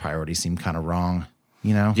 just priorities seem kind of wrong,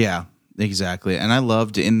 you know? Yeah. Exactly. And I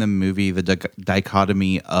loved in the movie the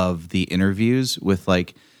dichotomy of the interviews with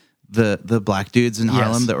like the black dudes in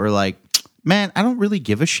Harlem that were like, man, I don't really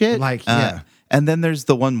give a shit. Like, yeah. And then there's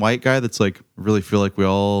the one white guy that's like, I really feel like we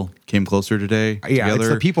all came closer today. Yeah, together. it's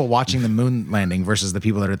the people watching the moon landing versus the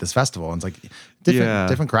people that are at this festival. And it's like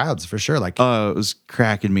different crowds for sure. Like, oh, it was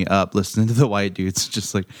cracking me up listening to the white dudes.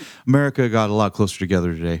 Just like America got a lot closer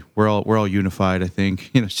together today. We're all unified. I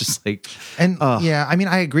think it's just like, and yeah, I mean,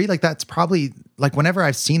 I agree. Like that's probably like whenever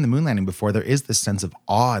I've seen the moon landing before, there is this sense of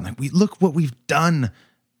awe and like we look what we've done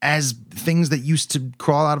as things that used to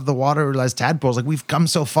crawl out of the water as tadpoles. Like we've come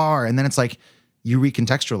so far, and then it's like you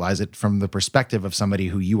recontextualize it from the perspective of somebody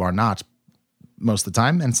who you are not most of the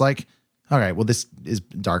time. And it's like, all right, well, this is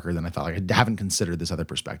darker than I thought. Like I haven't considered this other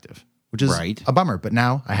perspective, which is a bummer, but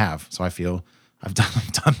now I have. So I feel I've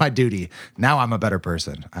done my duty. Now I'm a better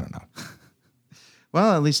person. I don't know.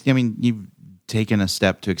 Well, at least, I mean, you've taken a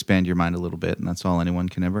step to expand your mind a little bit, and that's all anyone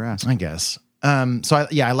can ever ask. I guess. So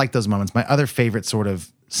I like those moments. My other favorite sort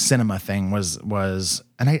of cinema thing was,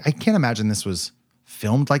 and I can't imagine this was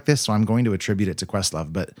filmed like this, so I'm going to attribute it to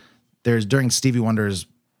Questlove, but there's during Stevie Wonder's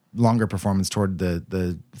longer performance toward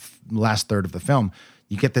the last third of the film,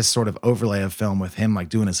 you get this sort of overlay of film with him like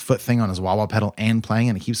doing his foot thing on his wah-wah pedal and playing,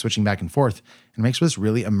 and it keeps switching back and forth and makes for this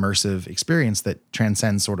really immersive experience that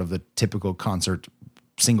transcends sort of the typical concert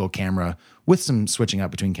single camera with some switching up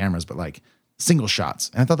between cameras, but like single shots.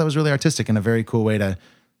 And I thought that was really artistic and a very cool way to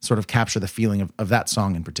sort of capture the feeling of that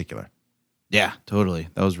song in particular. Yeah, totally.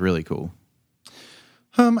 That was really cool.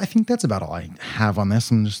 I think that's about all I have on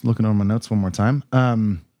this. I'm just looking over my notes one more time.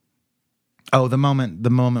 The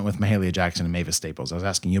moment with Mahalia Jackson and Mavis Staples. I was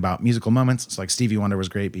asking you about musical moments. It's like Stevie Wonder was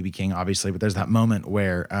great, B.B. King, obviously, but there's that moment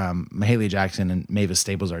where Mahalia Jackson and Mavis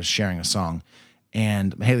Staples are sharing a song.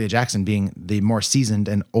 And Mahalia Jackson, being the more seasoned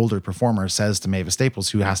and older performer, says to Mavis Staples,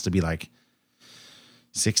 who has to be like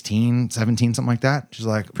 16, 17, something like that. She's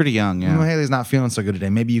like, pretty young, yeah. Mahalia's not feeling so good today.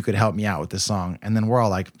 Maybe you could help me out with this song. And then we're all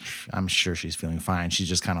like, I'm sure she's feeling fine. She's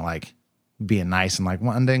just kind of like being nice and like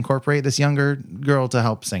wanting to incorporate this younger girl to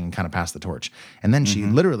help sing and kind of pass the torch. And then she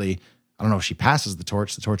literally, I don't know if she passes the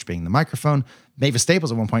torch being the microphone. Mavis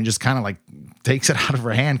Staples at one point just kind of like takes it out of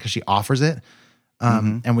her hand because she offers it.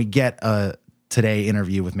 And we get a Today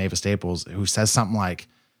interview with Mavis Staples who says something like,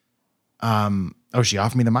 she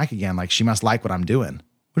offered me the mic again. Like she must like what I'm doing,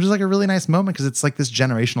 which is like a really nice moment because it's like this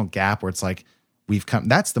generational gap where it's like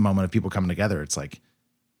that's the moment of people coming together. It's like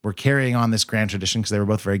we're carrying on this grand tradition because they were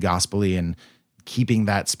both very gospel-y and keeping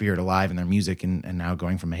that spirit alive in their music and now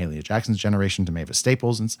going from Mahalia Jackson's generation to Mavis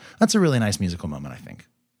Staples. And that's a really nice musical moment, I think.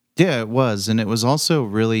 Yeah, it was. And it was also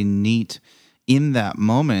really neat in that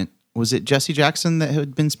moment. Was it Jesse Jackson that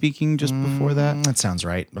had been speaking just before that? That sounds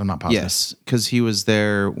right, but I'm not positive. Yes, because he was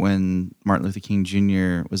there when Martin Luther King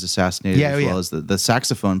Jr. was assassinated, as well as the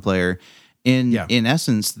saxophone player. In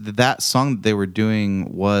essence, that song that they were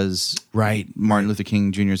doing was Martin Luther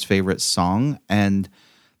King Jr.'s favorite song, and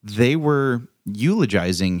they were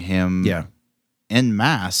eulogizing him en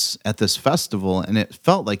masse at this festival, and it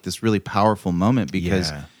felt like this really powerful moment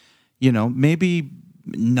because, maybe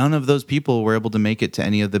none of those people were able to make it to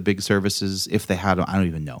any of the big services. If they had, I don't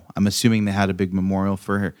even know. I'm assuming they had a big memorial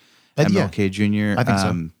for MLK Jr. I think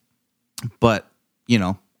so. But,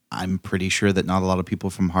 I'm pretty sure that not a lot of people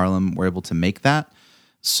from Harlem were able to make that.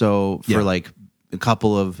 So for like a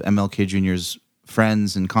couple of MLK Jr.'s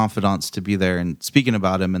friends and confidants to be there and speaking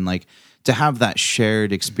about him and like to have that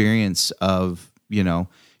shared experience of,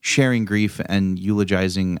 sharing grief and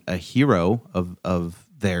eulogizing a hero of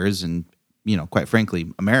theirs and, quite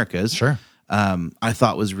frankly, America's. Sure. I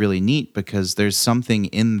thought was really neat because there's something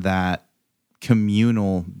in that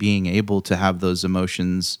communal being able to have those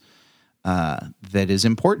emotions that is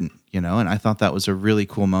important, and I thought that was a really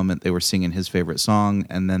cool moment. They were singing his favorite song,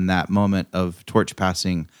 and then that moment of torch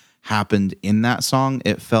passing happened in that song.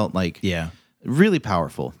 It felt like really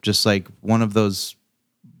powerful, just like one of those,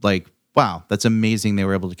 like, wow, that's amazing. They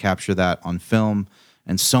were able to capture that on film.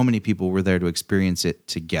 And so many people were there to experience it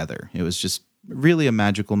together. It was just really a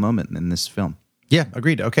magical moment in this film. Yeah,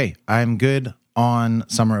 agreed. Okay, I'm good on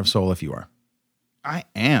Summer of Soul if you are. I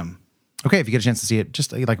am. Okay, if you get a chance to see it,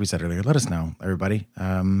 just like we said earlier, let us know, everybody.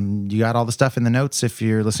 You got all the stuff in the notes. If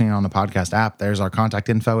you're listening on the podcast app, there's our contact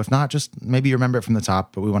info. If not, just maybe you remember it from the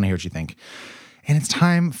top, but we want to hear what you think. And it's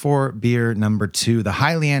time for beer number 2, the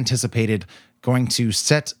highly anticipated, going to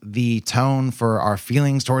set the tone for our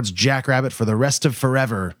feelings towards Jackrabbit for the rest of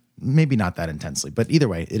forever. Maybe not that intensely, but either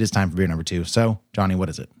way, it is time for beer number 2. So, Johnny, what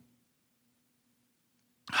is it?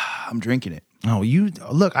 I'm drinking it. Oh, you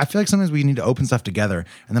look, I feel like sometimes we need to open stuff together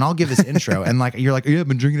and then I'll give this intro and like, you're like, yeah, I've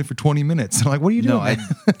been drinking it for 20 minutes. I'm like, what are you doing? No, I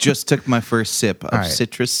just took my first sip of right.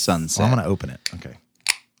 Citrus Sunset. Well, I'm going to open it. Okay.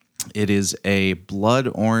 It is a blood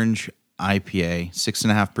orange IPA,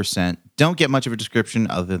 6.5%. Don't get much of a description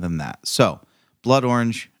other than that. So, blood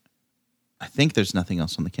orange. I think there's nothing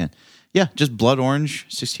else on the can. Yeah, just blood orange,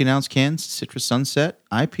 16-ounce cans, Citrus Sunset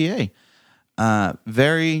IPA.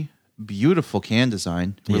 Very beautiful can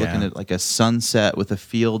design. We're looking at like a sunset with a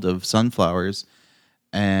field of sunflowers.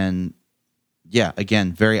 And yeah,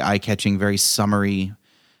 again, very eye-catching, very summery,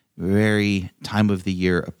 very time of the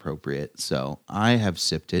year appropriate. So I have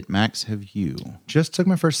sipped it. Max, have you? Just took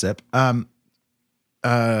my first sip. Yeah,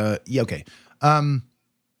 okay.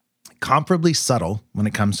 Comparably subtle when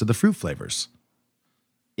it comes to the fruit flavors.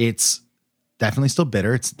 It's definitely still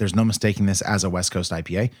bitter. There's no mistaking this as a West Coast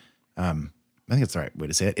IPA. I think it's the right way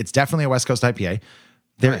to say it. It's definitely a West Coast IPA.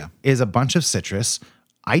 There is a bunch of citrus.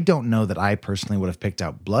 I don't know that I personally would have picked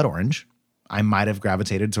out blood orange. I might have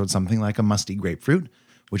gravitated towards something like a musty grapefruit,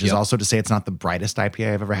 which is also to say it's not the brightest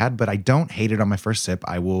IPA I've ever had, but I don't hate it on my first sip.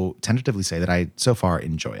 I will tentatively say that I so far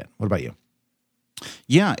enjoy it. What about you?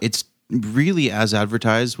 Yeah, it's really as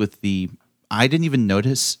advertised with the... I didn't even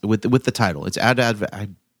notice with the title. It's I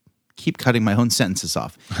keep cutting my own sentences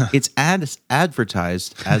off. It's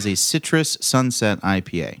advertised as a Citrus Sunset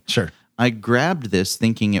IPA. Sure. I grabbed this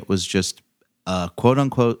thinking it was just a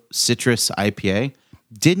quote-unquote citrus IPA.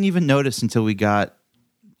 Didn't even notice until we got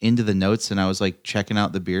into the notes and I was like checking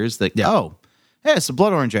out the beers. Like, oh, hey, it's a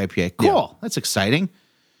blood orange IPA. Cool. Yeah. That's exciting.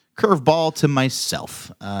 Curveball to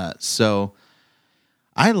myself. So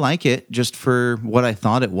I like it just for what I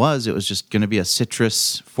thought it was. It was just going to be a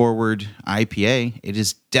citrus-forward IPA. It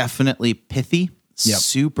is definitely pithy,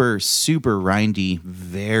 super, super rindy,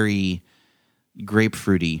 very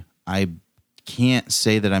grapefruity. I can't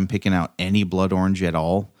say that I'm picking out any blood orange at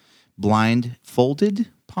all. Blindfolded,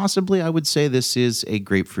 possibly, I would say this is a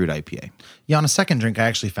grapefruit IPA. Yeah, on a second drink, I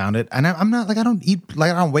actually found it, and I'm not like I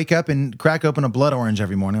don't wake up and crack open a blood orange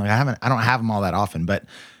every morning. Like I don't have them all that often, but.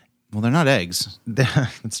 Well, they're not eggs.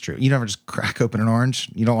 That's true. You never just crack open an orange.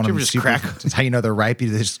 You don't want to just crack. That's how you know they're ripe.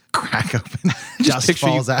 You just crack open. Just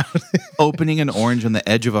falls out. Opening an orange on the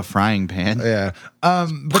edge of a frying pan. Yeah.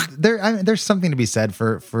 But there's something to be said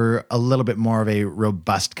for a little bit more of a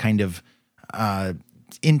robust kind of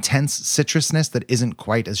intense citrusness that isn't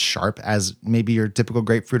quite as sharp as maybe your typical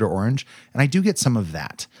grapefruit or orange. And I do get some of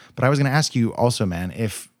that. But I was going to ask you also, man,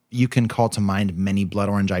 if you can call to mind many blood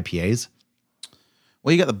orange IPAs.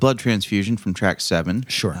 Well, you got the Blood Transfusion from Track 7.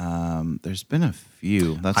 Sure. There's been a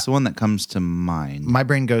few. That's the one that comes to mind. My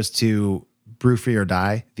brain goes to Brew Free or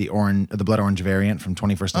Die, the blood orange variant from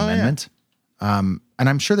 21st Amendment. Yeah. And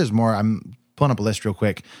I'm sure there's more. I'm pulling up a list real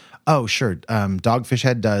quick. Oh, sure. Dogfish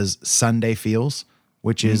Head does Sunday Feels,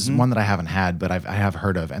 which is one that I haven't had, but I have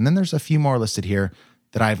heard of. And then there's a few more listed here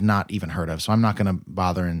that I've not even heard of. So I'm not going to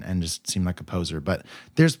bother and just seem like a poser. But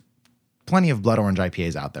there's plenty of blood orange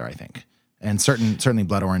IPAs out there, I think. And certainly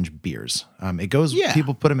blood orange beers. It goes. Yeah.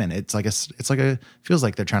 People put them in. It's like feels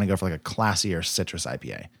like they're trying to go for like a classier citrus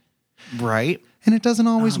IPA, right? And it doesn't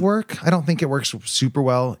always work. I don't think it works super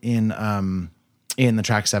well in the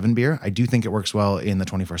Track 7 beer. I do think it works well in the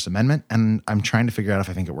 21st Amendment, and I'm trying to figure out if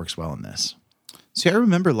I think it works well in this. See, I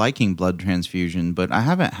remember liking Blood Transfusion, but I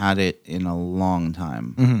haven't had it in a long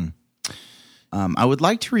time. Mm-hmm. I would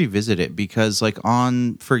like to revisit it because,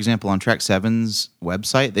 for example, on Track 7's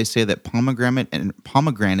website, they say that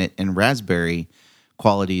pomegranate and raspberry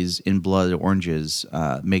qualities in blood oranges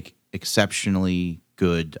make exceptionally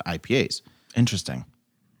good IPAs. Interesting.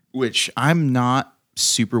 Which I'm not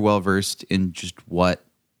super well versed in just what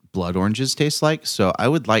blood oranges taste like, so I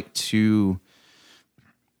would like to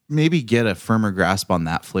maybe get a firmer grasp on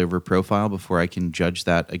that flavor profile before I can judge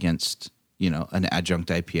that against, an adjunct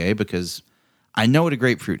IPA, because I know what a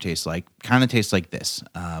grapefruit tastes like. Kind of tastes like this.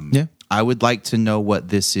 I would like to know what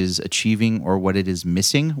this is achieving or what it is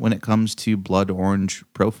missing when it comes to blood orange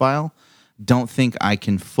profile. Don't think I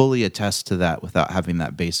can fully attest to that without having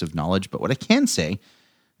that base of knowledge. But what I can say,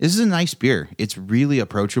 this is a nice beer. It's really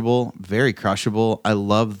approachable, very crushable. I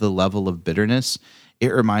love the level of bitterness.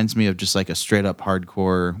 It reminds me of just like a straight up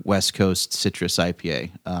hardcore West Coast citrus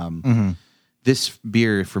IPA. This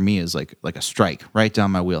beer for me is like a strike right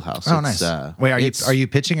down my wheelhouse. Oh, nice. Wait, are you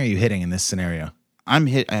pitching or are you hitting in this scenario? I'm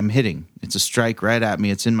hitting. It's a strike right at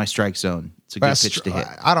me. It's in my strike zone. It's a good pitch to hit.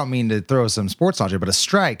 I don't mean to throw some sports logic, but a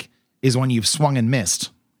strike is when you've swung and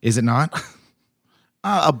missed. Is it not?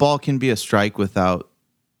 A ball can be a strike without,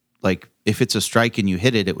 if it's a strike and you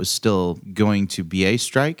hit it, it was still going to be a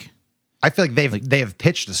strike. I feel like they have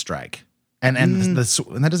pitched a strike. And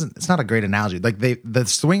that doesn't. It's not a great analogy. Like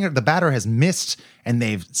the batter has missed, and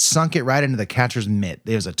they've sunk it right into the catcher's mitt.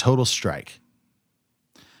 There's a total strike.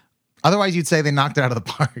 Otherwise, you'd say they knocked it out of the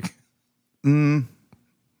park.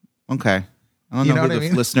 Okay. I don't know who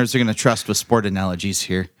the listeners are going to trust with sport analogies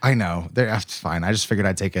here. I know. That's fine. I just figured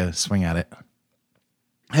I'd take a swing at it.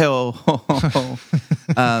 And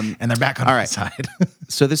they're back on the side.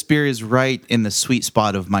 So this beer is right in the sweet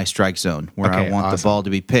spot of my strike zone where I want the ball to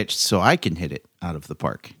be pitched so I can hit it out of the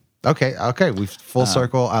park. Okay. We've full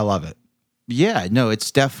circle. I love it. Yeah, no,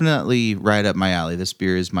 it's definitely right up my alley. This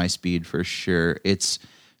beer is my speed for sure. It's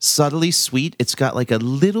subtly sweet. It's got like a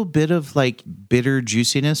little bit of like bitter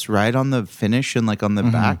juiciness right on the finish and like on the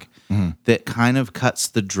back that kind of cuts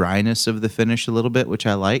the dryness of the finish a little bit, which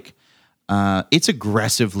I like. It's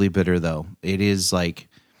aggressively bitter though. It is like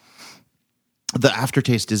the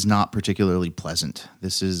aftertaste is not particularly pleasant.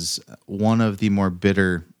 This is one of the more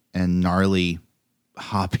bitter and gnarly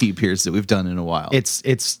hoppy beers that we've done in a while. It's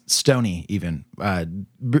stony even. The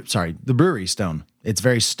brewery Stone. It's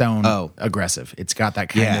very stone aggressive. It's got that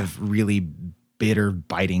kind of really bitter,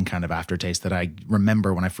 biting kind of aftertaste that I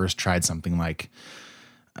remember when I first tried something like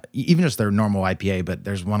even just their normal IPA, but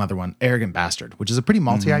there's one other one, Arrogant Bastard, which is a pretty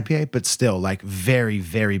malty IPA, but still like very,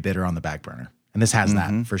 very bitter on the back burner. And this has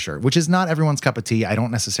that for sure, which is not everyone's cup of tea. I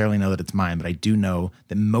don't necessarily know that it's mine, but I do know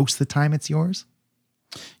that most of the time it's yours.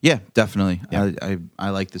 Yeah, definitely. Yeah.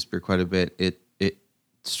 I like this beer quite a bit. It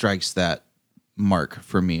strikes that mark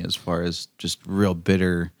for me as far as just real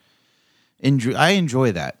bitter. I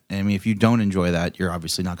enjoy that. I mean, if you don't enjoy that, you're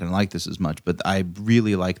obviously not going to like this as much. But I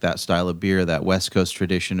really like that style of beer, that West Coast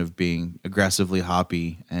tradition of being aggressively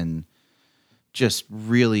hoppy and just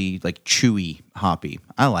really like chewy hoppy.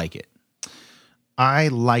 I like it. I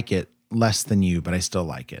like it less than you, but I still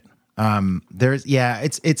like it.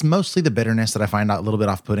 It's mostly the bitterness that I find out a little bit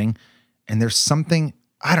off-putting. And there's something,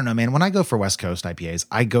 I don't know, man. When I go for West Coast IPAs,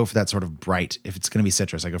 I go for that sort of bright. If it's going to be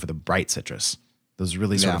citrus, I go for the bright citrus. Those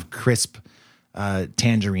really sort of crisp,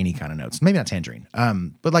 tangerine-y kind of notes. Maybe not tangerine,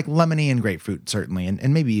 but like lemony and grapefruit certainly,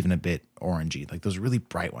 and maybe even a bit orangey, like those really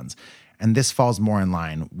bright ones. And this falls more in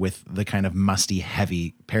line with the kind of musty,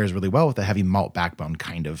 heavy, pairs really well with the heavy malt backbone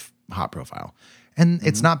kind of hop profile. And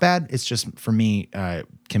it's not bad. It's just, for me,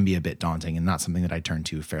 can be a bit daunting and not something that I turn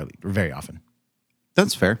to very often.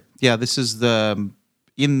 That's fair. Yeah, this is in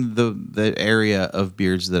the area of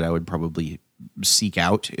beers that I would probably seek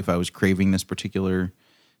out if I was craving this particular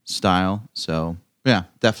style. So yeah,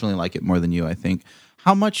 definitely like it more than you, I think.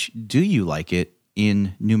 How much do you like it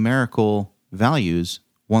in numerical values,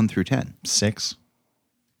 1 through 10? 6.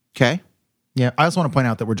 Okay. Yeah, I also want to point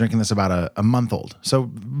out that we're drinking this about a month old.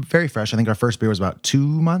 So very fresh. I think our first beer was about 2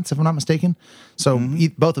 months, if I'm not mistaken. So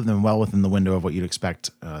both of them well within the window of what you'd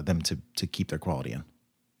expect them to keep their quality in.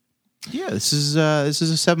 Yeah, this is a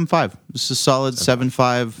 7.5. This is a solid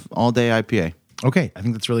 7.5 all day IPA. Okay, I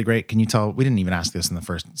think that's really great. Can you tell? We didn't even ask this in the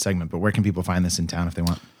first segment, but where can people find this in town if they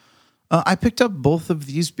want? I picked up both of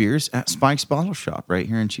these beers at Spike's Bottle Shop right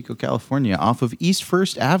here in Chico, California, off of East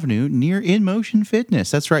First Avenue near In Motion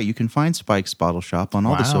Fitness. That's right. You can find Spike's Bottle Shop on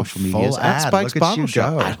all the social medias at Spike's Bottle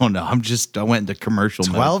Shop. I don't know. I went into commercial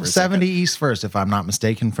mode. 1270 East First, if I'm not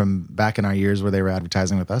mistaken, from back in our years where they were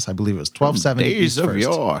advertising with us. I believe it was 1270 East First. Days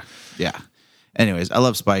of yore. Yeah. Anyways, I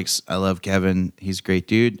love Spike's. I love Kevin. He's a great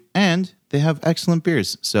dude. And they have excellent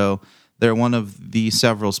beers. So they're one of the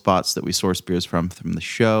several spots that we source beers from the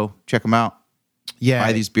show. Check them out. Yeah.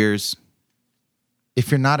 Buy these beers.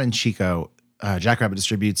 If you're not in Chico, Jackrabbit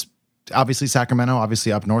distributes, obviously Sacramento,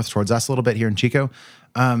 obviously up north towards us a little bit here in Chico.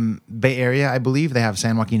 Bay Area, I believe they have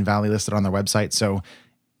San Joaquin Valley listed on their website. So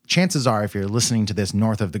chances are, if you're listening to this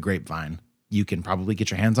north of the Grapevine, you can probably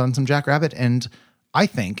get your hands on some Jackrabbit. And I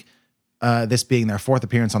think this being their 4th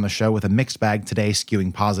appearance on the show with a mixed bag today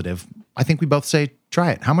skewing positive, I think we both say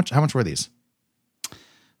try it. How much were these?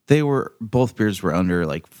 Both beers were under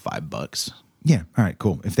like $5. Yeah. All right,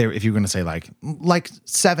 cool. If you're going to say like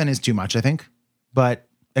 7 is too much, I think, but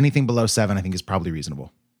anything below 7, I think is probably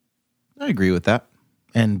reasonable. I agree with that.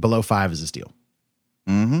 And below 5 is a steal.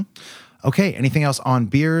 Mm-hmm. Okay. Anything else on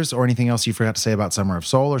beers or anything else you forgot to say about Summer of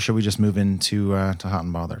Soul, or should we just move into to Hot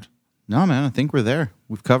and Bothered? No, man, I think we're there.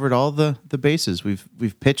 We've covered all the bases.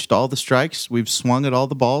 We've pitched all the strikes. We've swung at all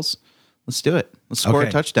the balls. Let's do it. Let's score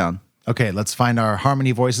a touchdown. Okay, let's find our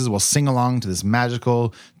harmony voices. We'll sing along to this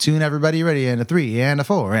magical tune. Everybody ready? And a 3 and a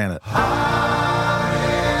 4 and a...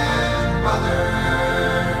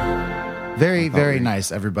 Very, very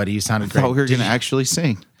nice, everybody. You sounded great. I thought we were going to actually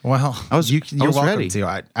sing. Well, you're welcome ready.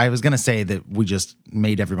 to. I was going to say that we just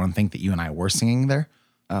made everyone think that you and I were singing there.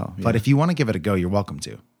 Oh, yeah. But if you want to give it a go, you're welcome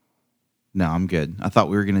to. No, I'm good. I thought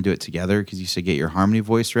we were going to do it together because you said get your harmony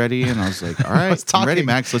voice ready. And I was like, all right, I'm ready,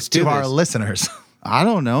 Max. Let's do to this. our listeners. I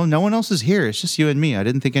don't know. No one else is here. It's just you and me. I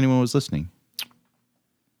didn't think anyone was listening.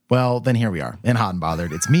 Well, then here we are in Hot and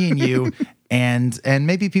Bothered. It's me and you, and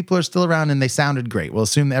maybe people are still around and they sounded great. We'll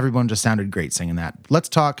assume that everyone just sounded great singing that. Let's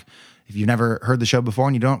talk. If you've never heard the show before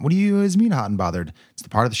and you don't, what do you always mean Hot and Bothered? It's the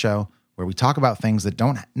part of the show where we talk about things that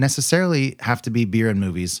don't necessarily have to be beer and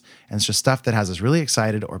movies, and it's just stuff that has us really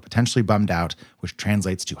excited or potentially bummed out, which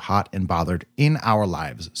translates to hot and bothered in our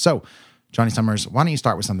lives. So, Johnny Summers, why don't you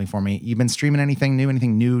start with something for me? You've been streaming anything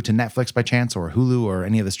new to Netflix by chance, or Hulu, or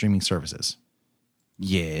any of the streaming services?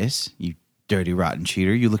 Yes, you dirty, rotten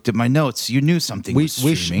cheater. You looked at my notes. You knew something was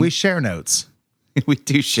streaming. We share notes. We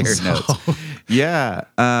do share notes. Yeah.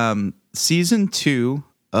 Season 2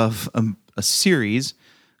 of a series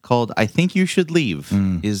called I Think You Should Leave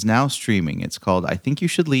is now streaming. It's called I Think You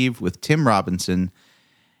Should Leave with Tim Robinson.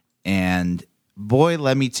 And boy,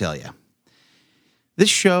 let me tell you, this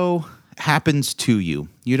show happens to you.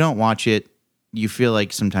 You don't watch it. You feel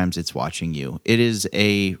like sometimes it's watching you. It is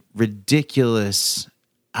a ridiculous,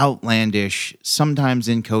 outlandish, sometimes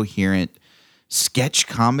incoherent sketch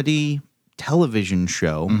comedy television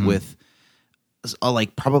show with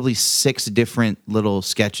like probably 6 different little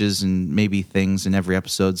sketches and maybe things in every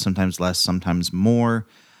episode, sometimes less, sometimes more.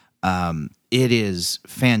 It is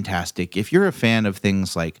fantastic. If you're a fan of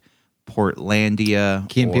things like Portlandia,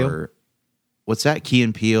 Key and Peele? What's that? Key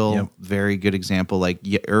and Peele, Yep. very good example. Like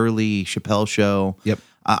early Chappelle Show. Yep.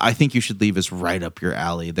 I Think You Should Leave is right up your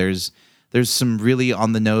alley. There's some really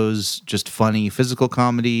on the nose, just funny physical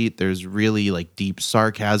comedy. There's really like deep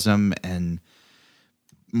sarcasm and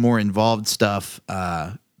more involved stuff.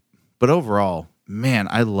 But overall, man,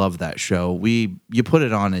 I love that show. You put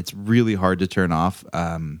it on, it's really hard to turn off.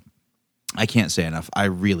 I can't say enough. I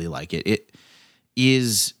really like it. It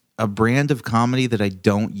is a brand of comedy that I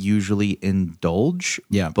don't usually indulge.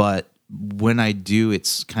 Yeah. But when I do,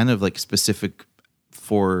 it's kind of like specific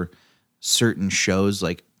for certain shows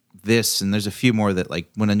like this. And there's a few more that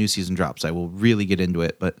like when a new season drops, I will really get into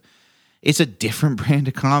it. But it's a different brand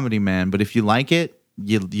of comedy, man. But if you like it,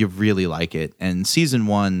 you really like it. And season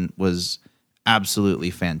 1 was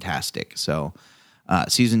absolutely fantastic. So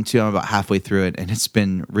season 2, I'm about halfway through it, and it's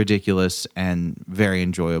been ridiculous and very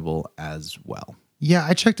enjoyable as well. Yeah,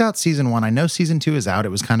 I checked out season 1. I know season 2 is out. It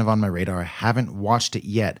was kind of on my radar. I haven't watched it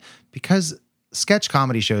yet because sketch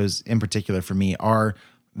comedy shows in particular for me are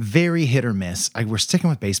very hit or miss. We're sticking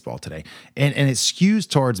with baseball today, and it skews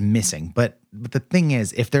towards missing. But the thing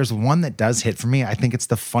is, if there's one that does hit for me, I think it's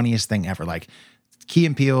the funniest thing ever. Like Key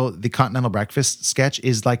and Peele, the Continental Breakfast sketch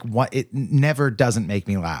is like what it never doesn't make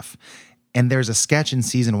me laugh. And there's a sketch in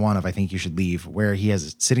season 1 of I Think You Should Leave where he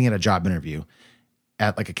has sitting at a job interview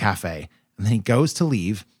at like a cafe, and then he goes to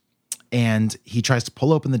leave and he tries to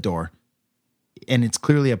pull open the door, and it's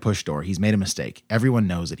clearly a push door. He's made a mistake. Everyone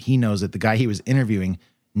knows it. He knows it. The guy he was interviewing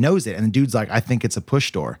knows it. And the dude's like, I think it's a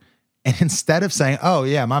push door. And instead of saying, oh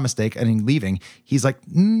yeah, my mistake, and leaving, he's like,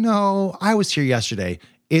 no, I was here yesterday.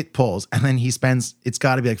 It pulls. And then he spends, it's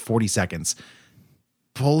got to be like 40 seconds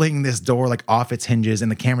pulling this door like off its hinges,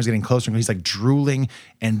 and the camera's getting closer, and he's like drooling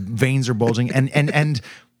and veins are bulging. And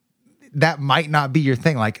that might not be your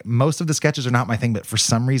thing. Like most of the sketches are not my thing, but for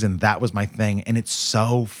some reason that was my thing. And it's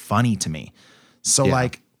so funny to me. So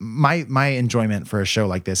like my enjoyment for a show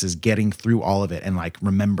like this is getting through all of it and like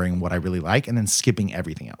remembering what I really like and then skipping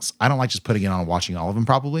everything else. I don't like just putting it on and watching all of them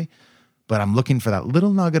probably, but I'm looking for that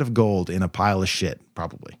little nugget of gold in a pile of shit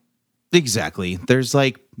probably. Exactly. There's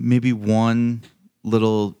like maybe one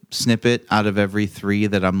little snippet out of every 3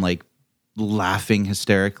 that I'm like laughing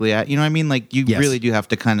hysterically at. You know what I mean? Like you really do have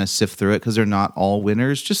to kind of sift through it because they're not all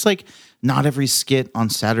winners. Just like not every skit on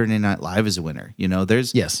Saturday Night Live is a winner. You know,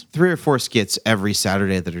 there's 3 or 4 skits every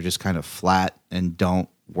Saturday that are just kind of flat and don't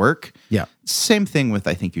work. Yeah. Same thing with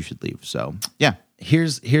I Think You Should Leave. So yeah.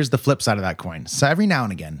 Here's the flip side of that coin. So every now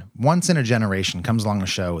and again, once in a generation comes along a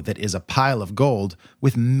show that is a pile of gold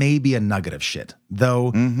with maybe a nugget of shit.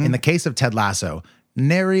 Though in the case of Ted Lasso,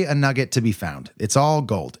 nary a nugget to be found. It's all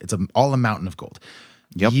gold. It's all a mountain of gold.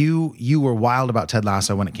 Yep. You were wild about Ted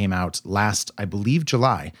Lasso when it came out last, I believe,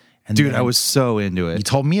 July. And dude, I was so into it. You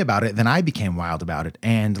told me about it, then I became wild about it.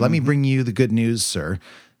 And let me bring you the good news, sir.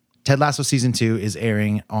 Ted Lasso season 2 is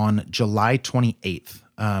airing on July 28th.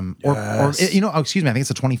 Excuse me, I think it's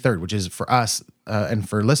the 23rd, which is for us and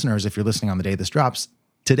for listeners, if you're listening on the day this drops,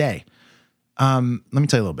 today. Let me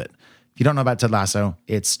tell you a little bit. If you don't know about Ted Lasso,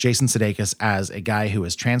 it's Jason Sudeikis as a guy who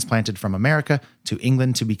is transplanted from America to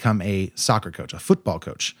England to become a soccer coach, a football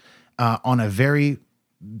coach, on a very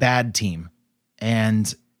bad team.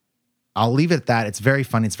 And I'll leave it at that. It's very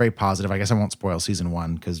funny. It's very positive. I guess I won't spoil season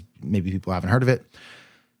 1 because maybe people haven't heard of it.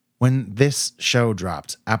 When this show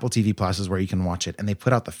dropped, Apple TV Plus is where you can watch it. And they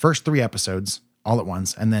put out the first 3 episodes all at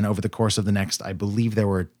once. And then over the course of the next, I believe there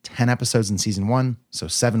were 10 episodes in season 1. So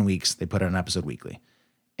 7 weeks, they put out an episode weekly.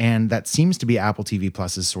 And that seems to be Apple TV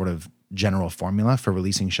Plus's sort of general formula for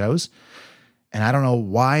releasing shows. And I don't know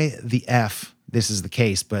why the F this is the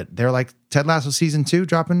case, but they're like, Ted Lasso season 2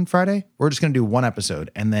 dropping Friday. We're just going to do 1 episode.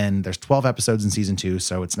 And then there's 12 episodes in season 2.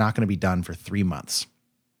 So it's not going to be done for 3 months,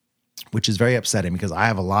 which is very upsetting because I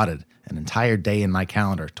have allotted an entire day in my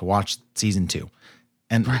calendar to watch season 2.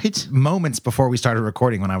 And moments before we started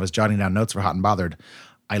recording, when I was jotting down notes for Hot and Bothered,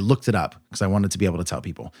 I looked it up because I wanted to be able to tell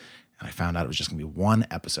people. And I found out it was just going to be 1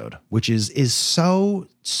 episode, which is so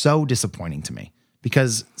disappointing to me.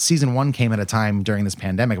 Because season 1 came at a time during this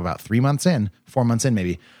pandemic, about 4 months in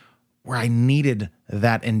maybe, where I needed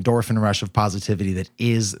that endorphin rush of positivity that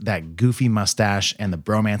is that goofy mustache and the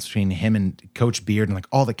bromance between him and Coach Beard and like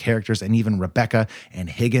all the characters and even Rebecca and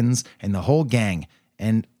Higgins and the whole gang.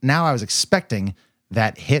 And now I was expecting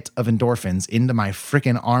that hit of endorphins into my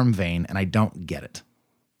freaking arm vein, and I don't get it.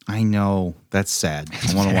 I know. That's sad.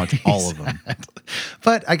 I want to watch all of them.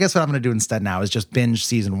 But I guess what I'm going to do instead now is just binge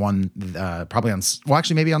season 1, probably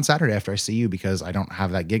maybe on Saturday after I see you, because I don't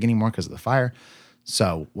have that gig anymore because of the fire.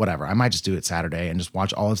 So whatever. I might just do it Saturday and just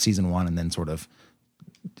watch all of season 1 and then sort of,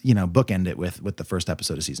 bookend it with the first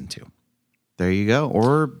episode of season 2. There you go.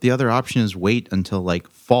 Or the other option is wait until like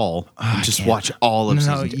fall and just watch all of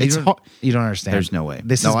season 2. You don't understand. There's no way.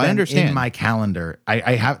 I understand. In my calendar.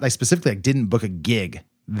 I specifically didn't book a gig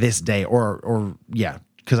this day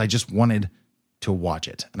because I just wanted to watch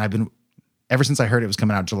it. And I've been, ever since I heard it was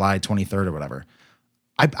coming out July 23rd or whatever,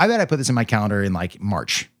 I bet I put this in my calendar in like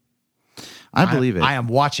March. I believe it. I am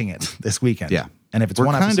watching it this weekend. Yeah. And if it's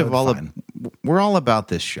one episode, fine. We're all about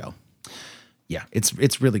this show. Yeah,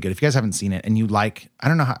 it's really good. If you guys haven't seen it and you like, I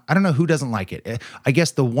don't know who doesn't like it. I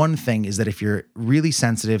guess the one thing is that if you're really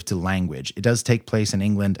sensitive to language, it does take place in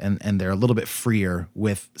England and they're a little bit freer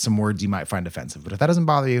with some words you might find offensive. But if that doesn't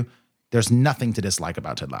bother you, there's nothing to dislike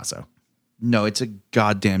about Ted Lasso. No, it's a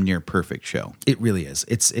goddamn near perfect show. It really is.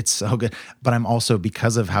 It's so good. But I'm also,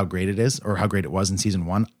 because of how great it is or how great it was in season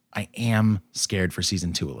 1, I am scared for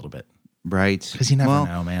season 2 a little bit. Right. Because you never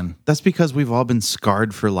know, man. That's because we've all been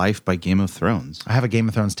scarred for life by Game of Thrones. I have a Game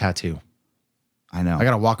of Thrones tattoo. I know. I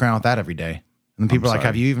got to walk around with that every day. And then people are like,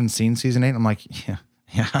 have you even seen season 8? I'm like, yeah.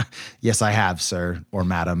 Yes, I have, sir or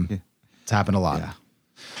madam. Yeah. It's happened a lot.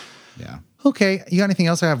 Yeah. Okay. You got anything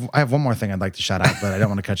else? I have one more thing I'd like to shout out, but I don't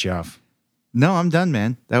want to cut you off. No, I'm done,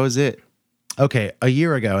 man. That was it. Okay. A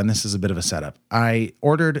year ago, and this is a bit of a setup, I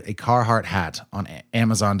ordered a Carhartt hat on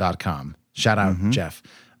Amazon.com. Shout out, Jeff.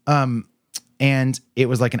 And it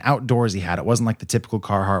was like an outdoorsy hat. It wasn't like the typical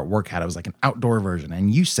Carhartt work hat. It was like an outdoor version.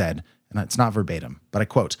 And you said, and it's not verbatim, but I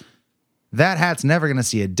quote, "That hat's never going to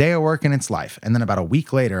see a day of work in its life." And then about a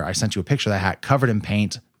week later, I sent you a picture of that hat covered in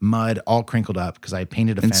paint, mud, all crinkled up because I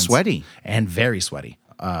painted a fence. And sweaty. And very sweaty.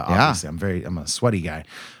 Obviously, I'm a sweaty guy.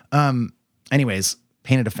 Anyways,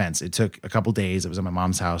 painted a fence. It took a couple days. It was at my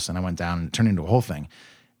mom's house, and I went down and it turned into a whole thing.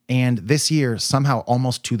 And this year, somehow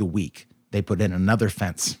almost to the week, they put in another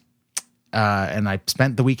fence. And I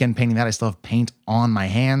spent the weekend painting that. I still have paint on my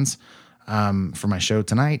hands for my show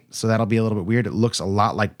tonight. So that'll be a little bit weird. It looks a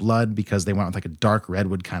lot like blood because they went with like a dark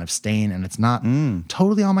redwood kind of stain. And it's not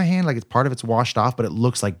totally on my hand. Like part of it's washed off, but it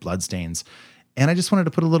looks like blood stains. And I just wanted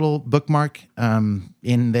to put a little bookmark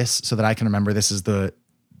in this so that I can remember this is the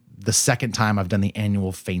second time I've done the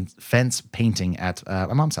annual fence painting at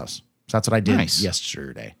my mom's house. So that's what I did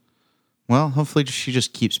yesterday. Well, hopefully she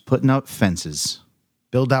just keeps putting up fences.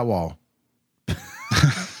 Build that wall.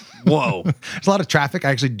 Whoa. There's a lot of traffic.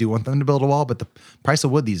 I actually do want them to build a wall, but the price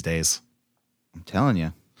of wood these days. I'm telling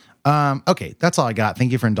you. Okay, that's all I got.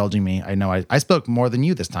 Thank you for indulging me. I know I spoke more than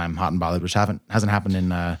you this time, Hot and Bothered, which hasn't happened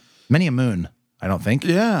in many a moon, I don't think.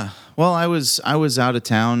 Yeah. Well, I was out of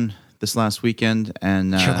town this last weekend,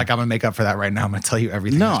 and you're like, I'm gonna make up for that right now. I'm gonna tell you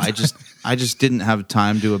everything. No, I just didn't have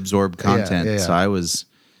time to absorb content, Yeah. so I was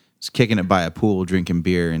kicking it by a pool, drinking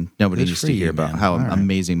beer, and nobody needs to hear about how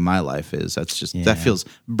amazing my life is. That's just that feels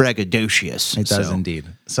braggadocious. It does indeed.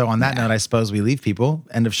 So on that note, I suppose we leave people.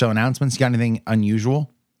 End of show announcements. You got anything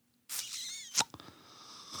unusual?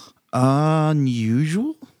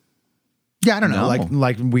 Unusual? Yeah, I don't know.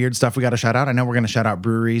 Like weird stuff we got to shout out. I know we're going to shout out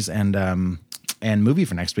breweries and movie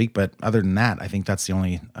for next week, but other than that, I think that's the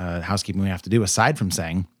only housekeeping we have to do, aside from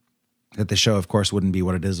saying that the show, of course, wouldn't be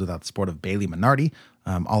what it is without the support of Bailey Minardi,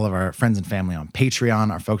 all of our friends and family on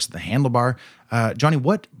Patreon, our folks at the Handlebar. Johnny,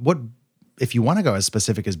 what if you want to go as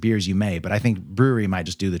specific as beers, you may, but I think brewery might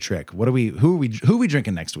just do the trick. Who are we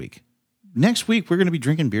drinking next week? Next week, we're going to be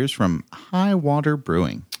drinking beers from High Water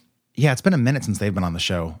Brewing. Yeah, it's been a minute since they've been on the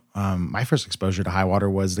show. My first exposure to High Water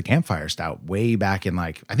was the Campfire Stout way back in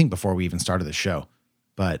I think before we even started the show,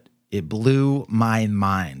 but it blew my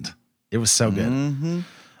mind. It was so good. Mm-hmm.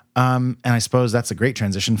 And I suppose that's a great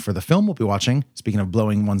transition for the film we'll be watching. Speaking of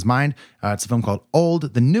blowing one's mind, it's a film called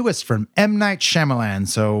Old, the newest from M. Night Shyamalan.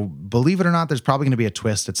 So believe it or not, there's probably going to be a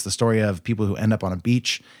twist. It's the story of people who end up on a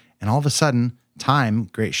beach, and all of a sudden, time,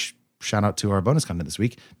 great shout out to our bonus content this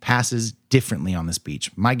week, passes differently on this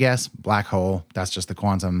beach. My guess, black hole. That's just the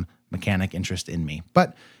quantum mechanic interest in me.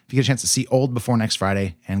 But if you get a chance to see Old before next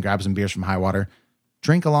Friday and grab some beers from High Water,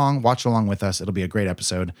 drink along, watch along with us. It'll be a great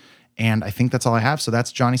episode. And I think that's all I have. So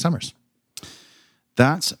that's Johnny Summers.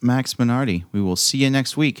 That's Max Minardi. We will see you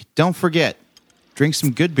next week. Don't forget, drink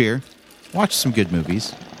some good beer, watch some good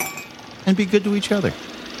movies, and be good to each other.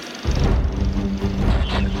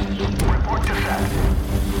 Report to set.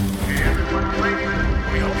 Everyone ready?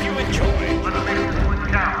 We hope you enjoy. Let me put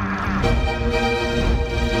down.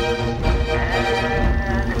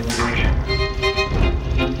 And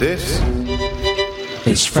action. This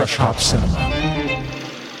is Fresh Hop Cinema.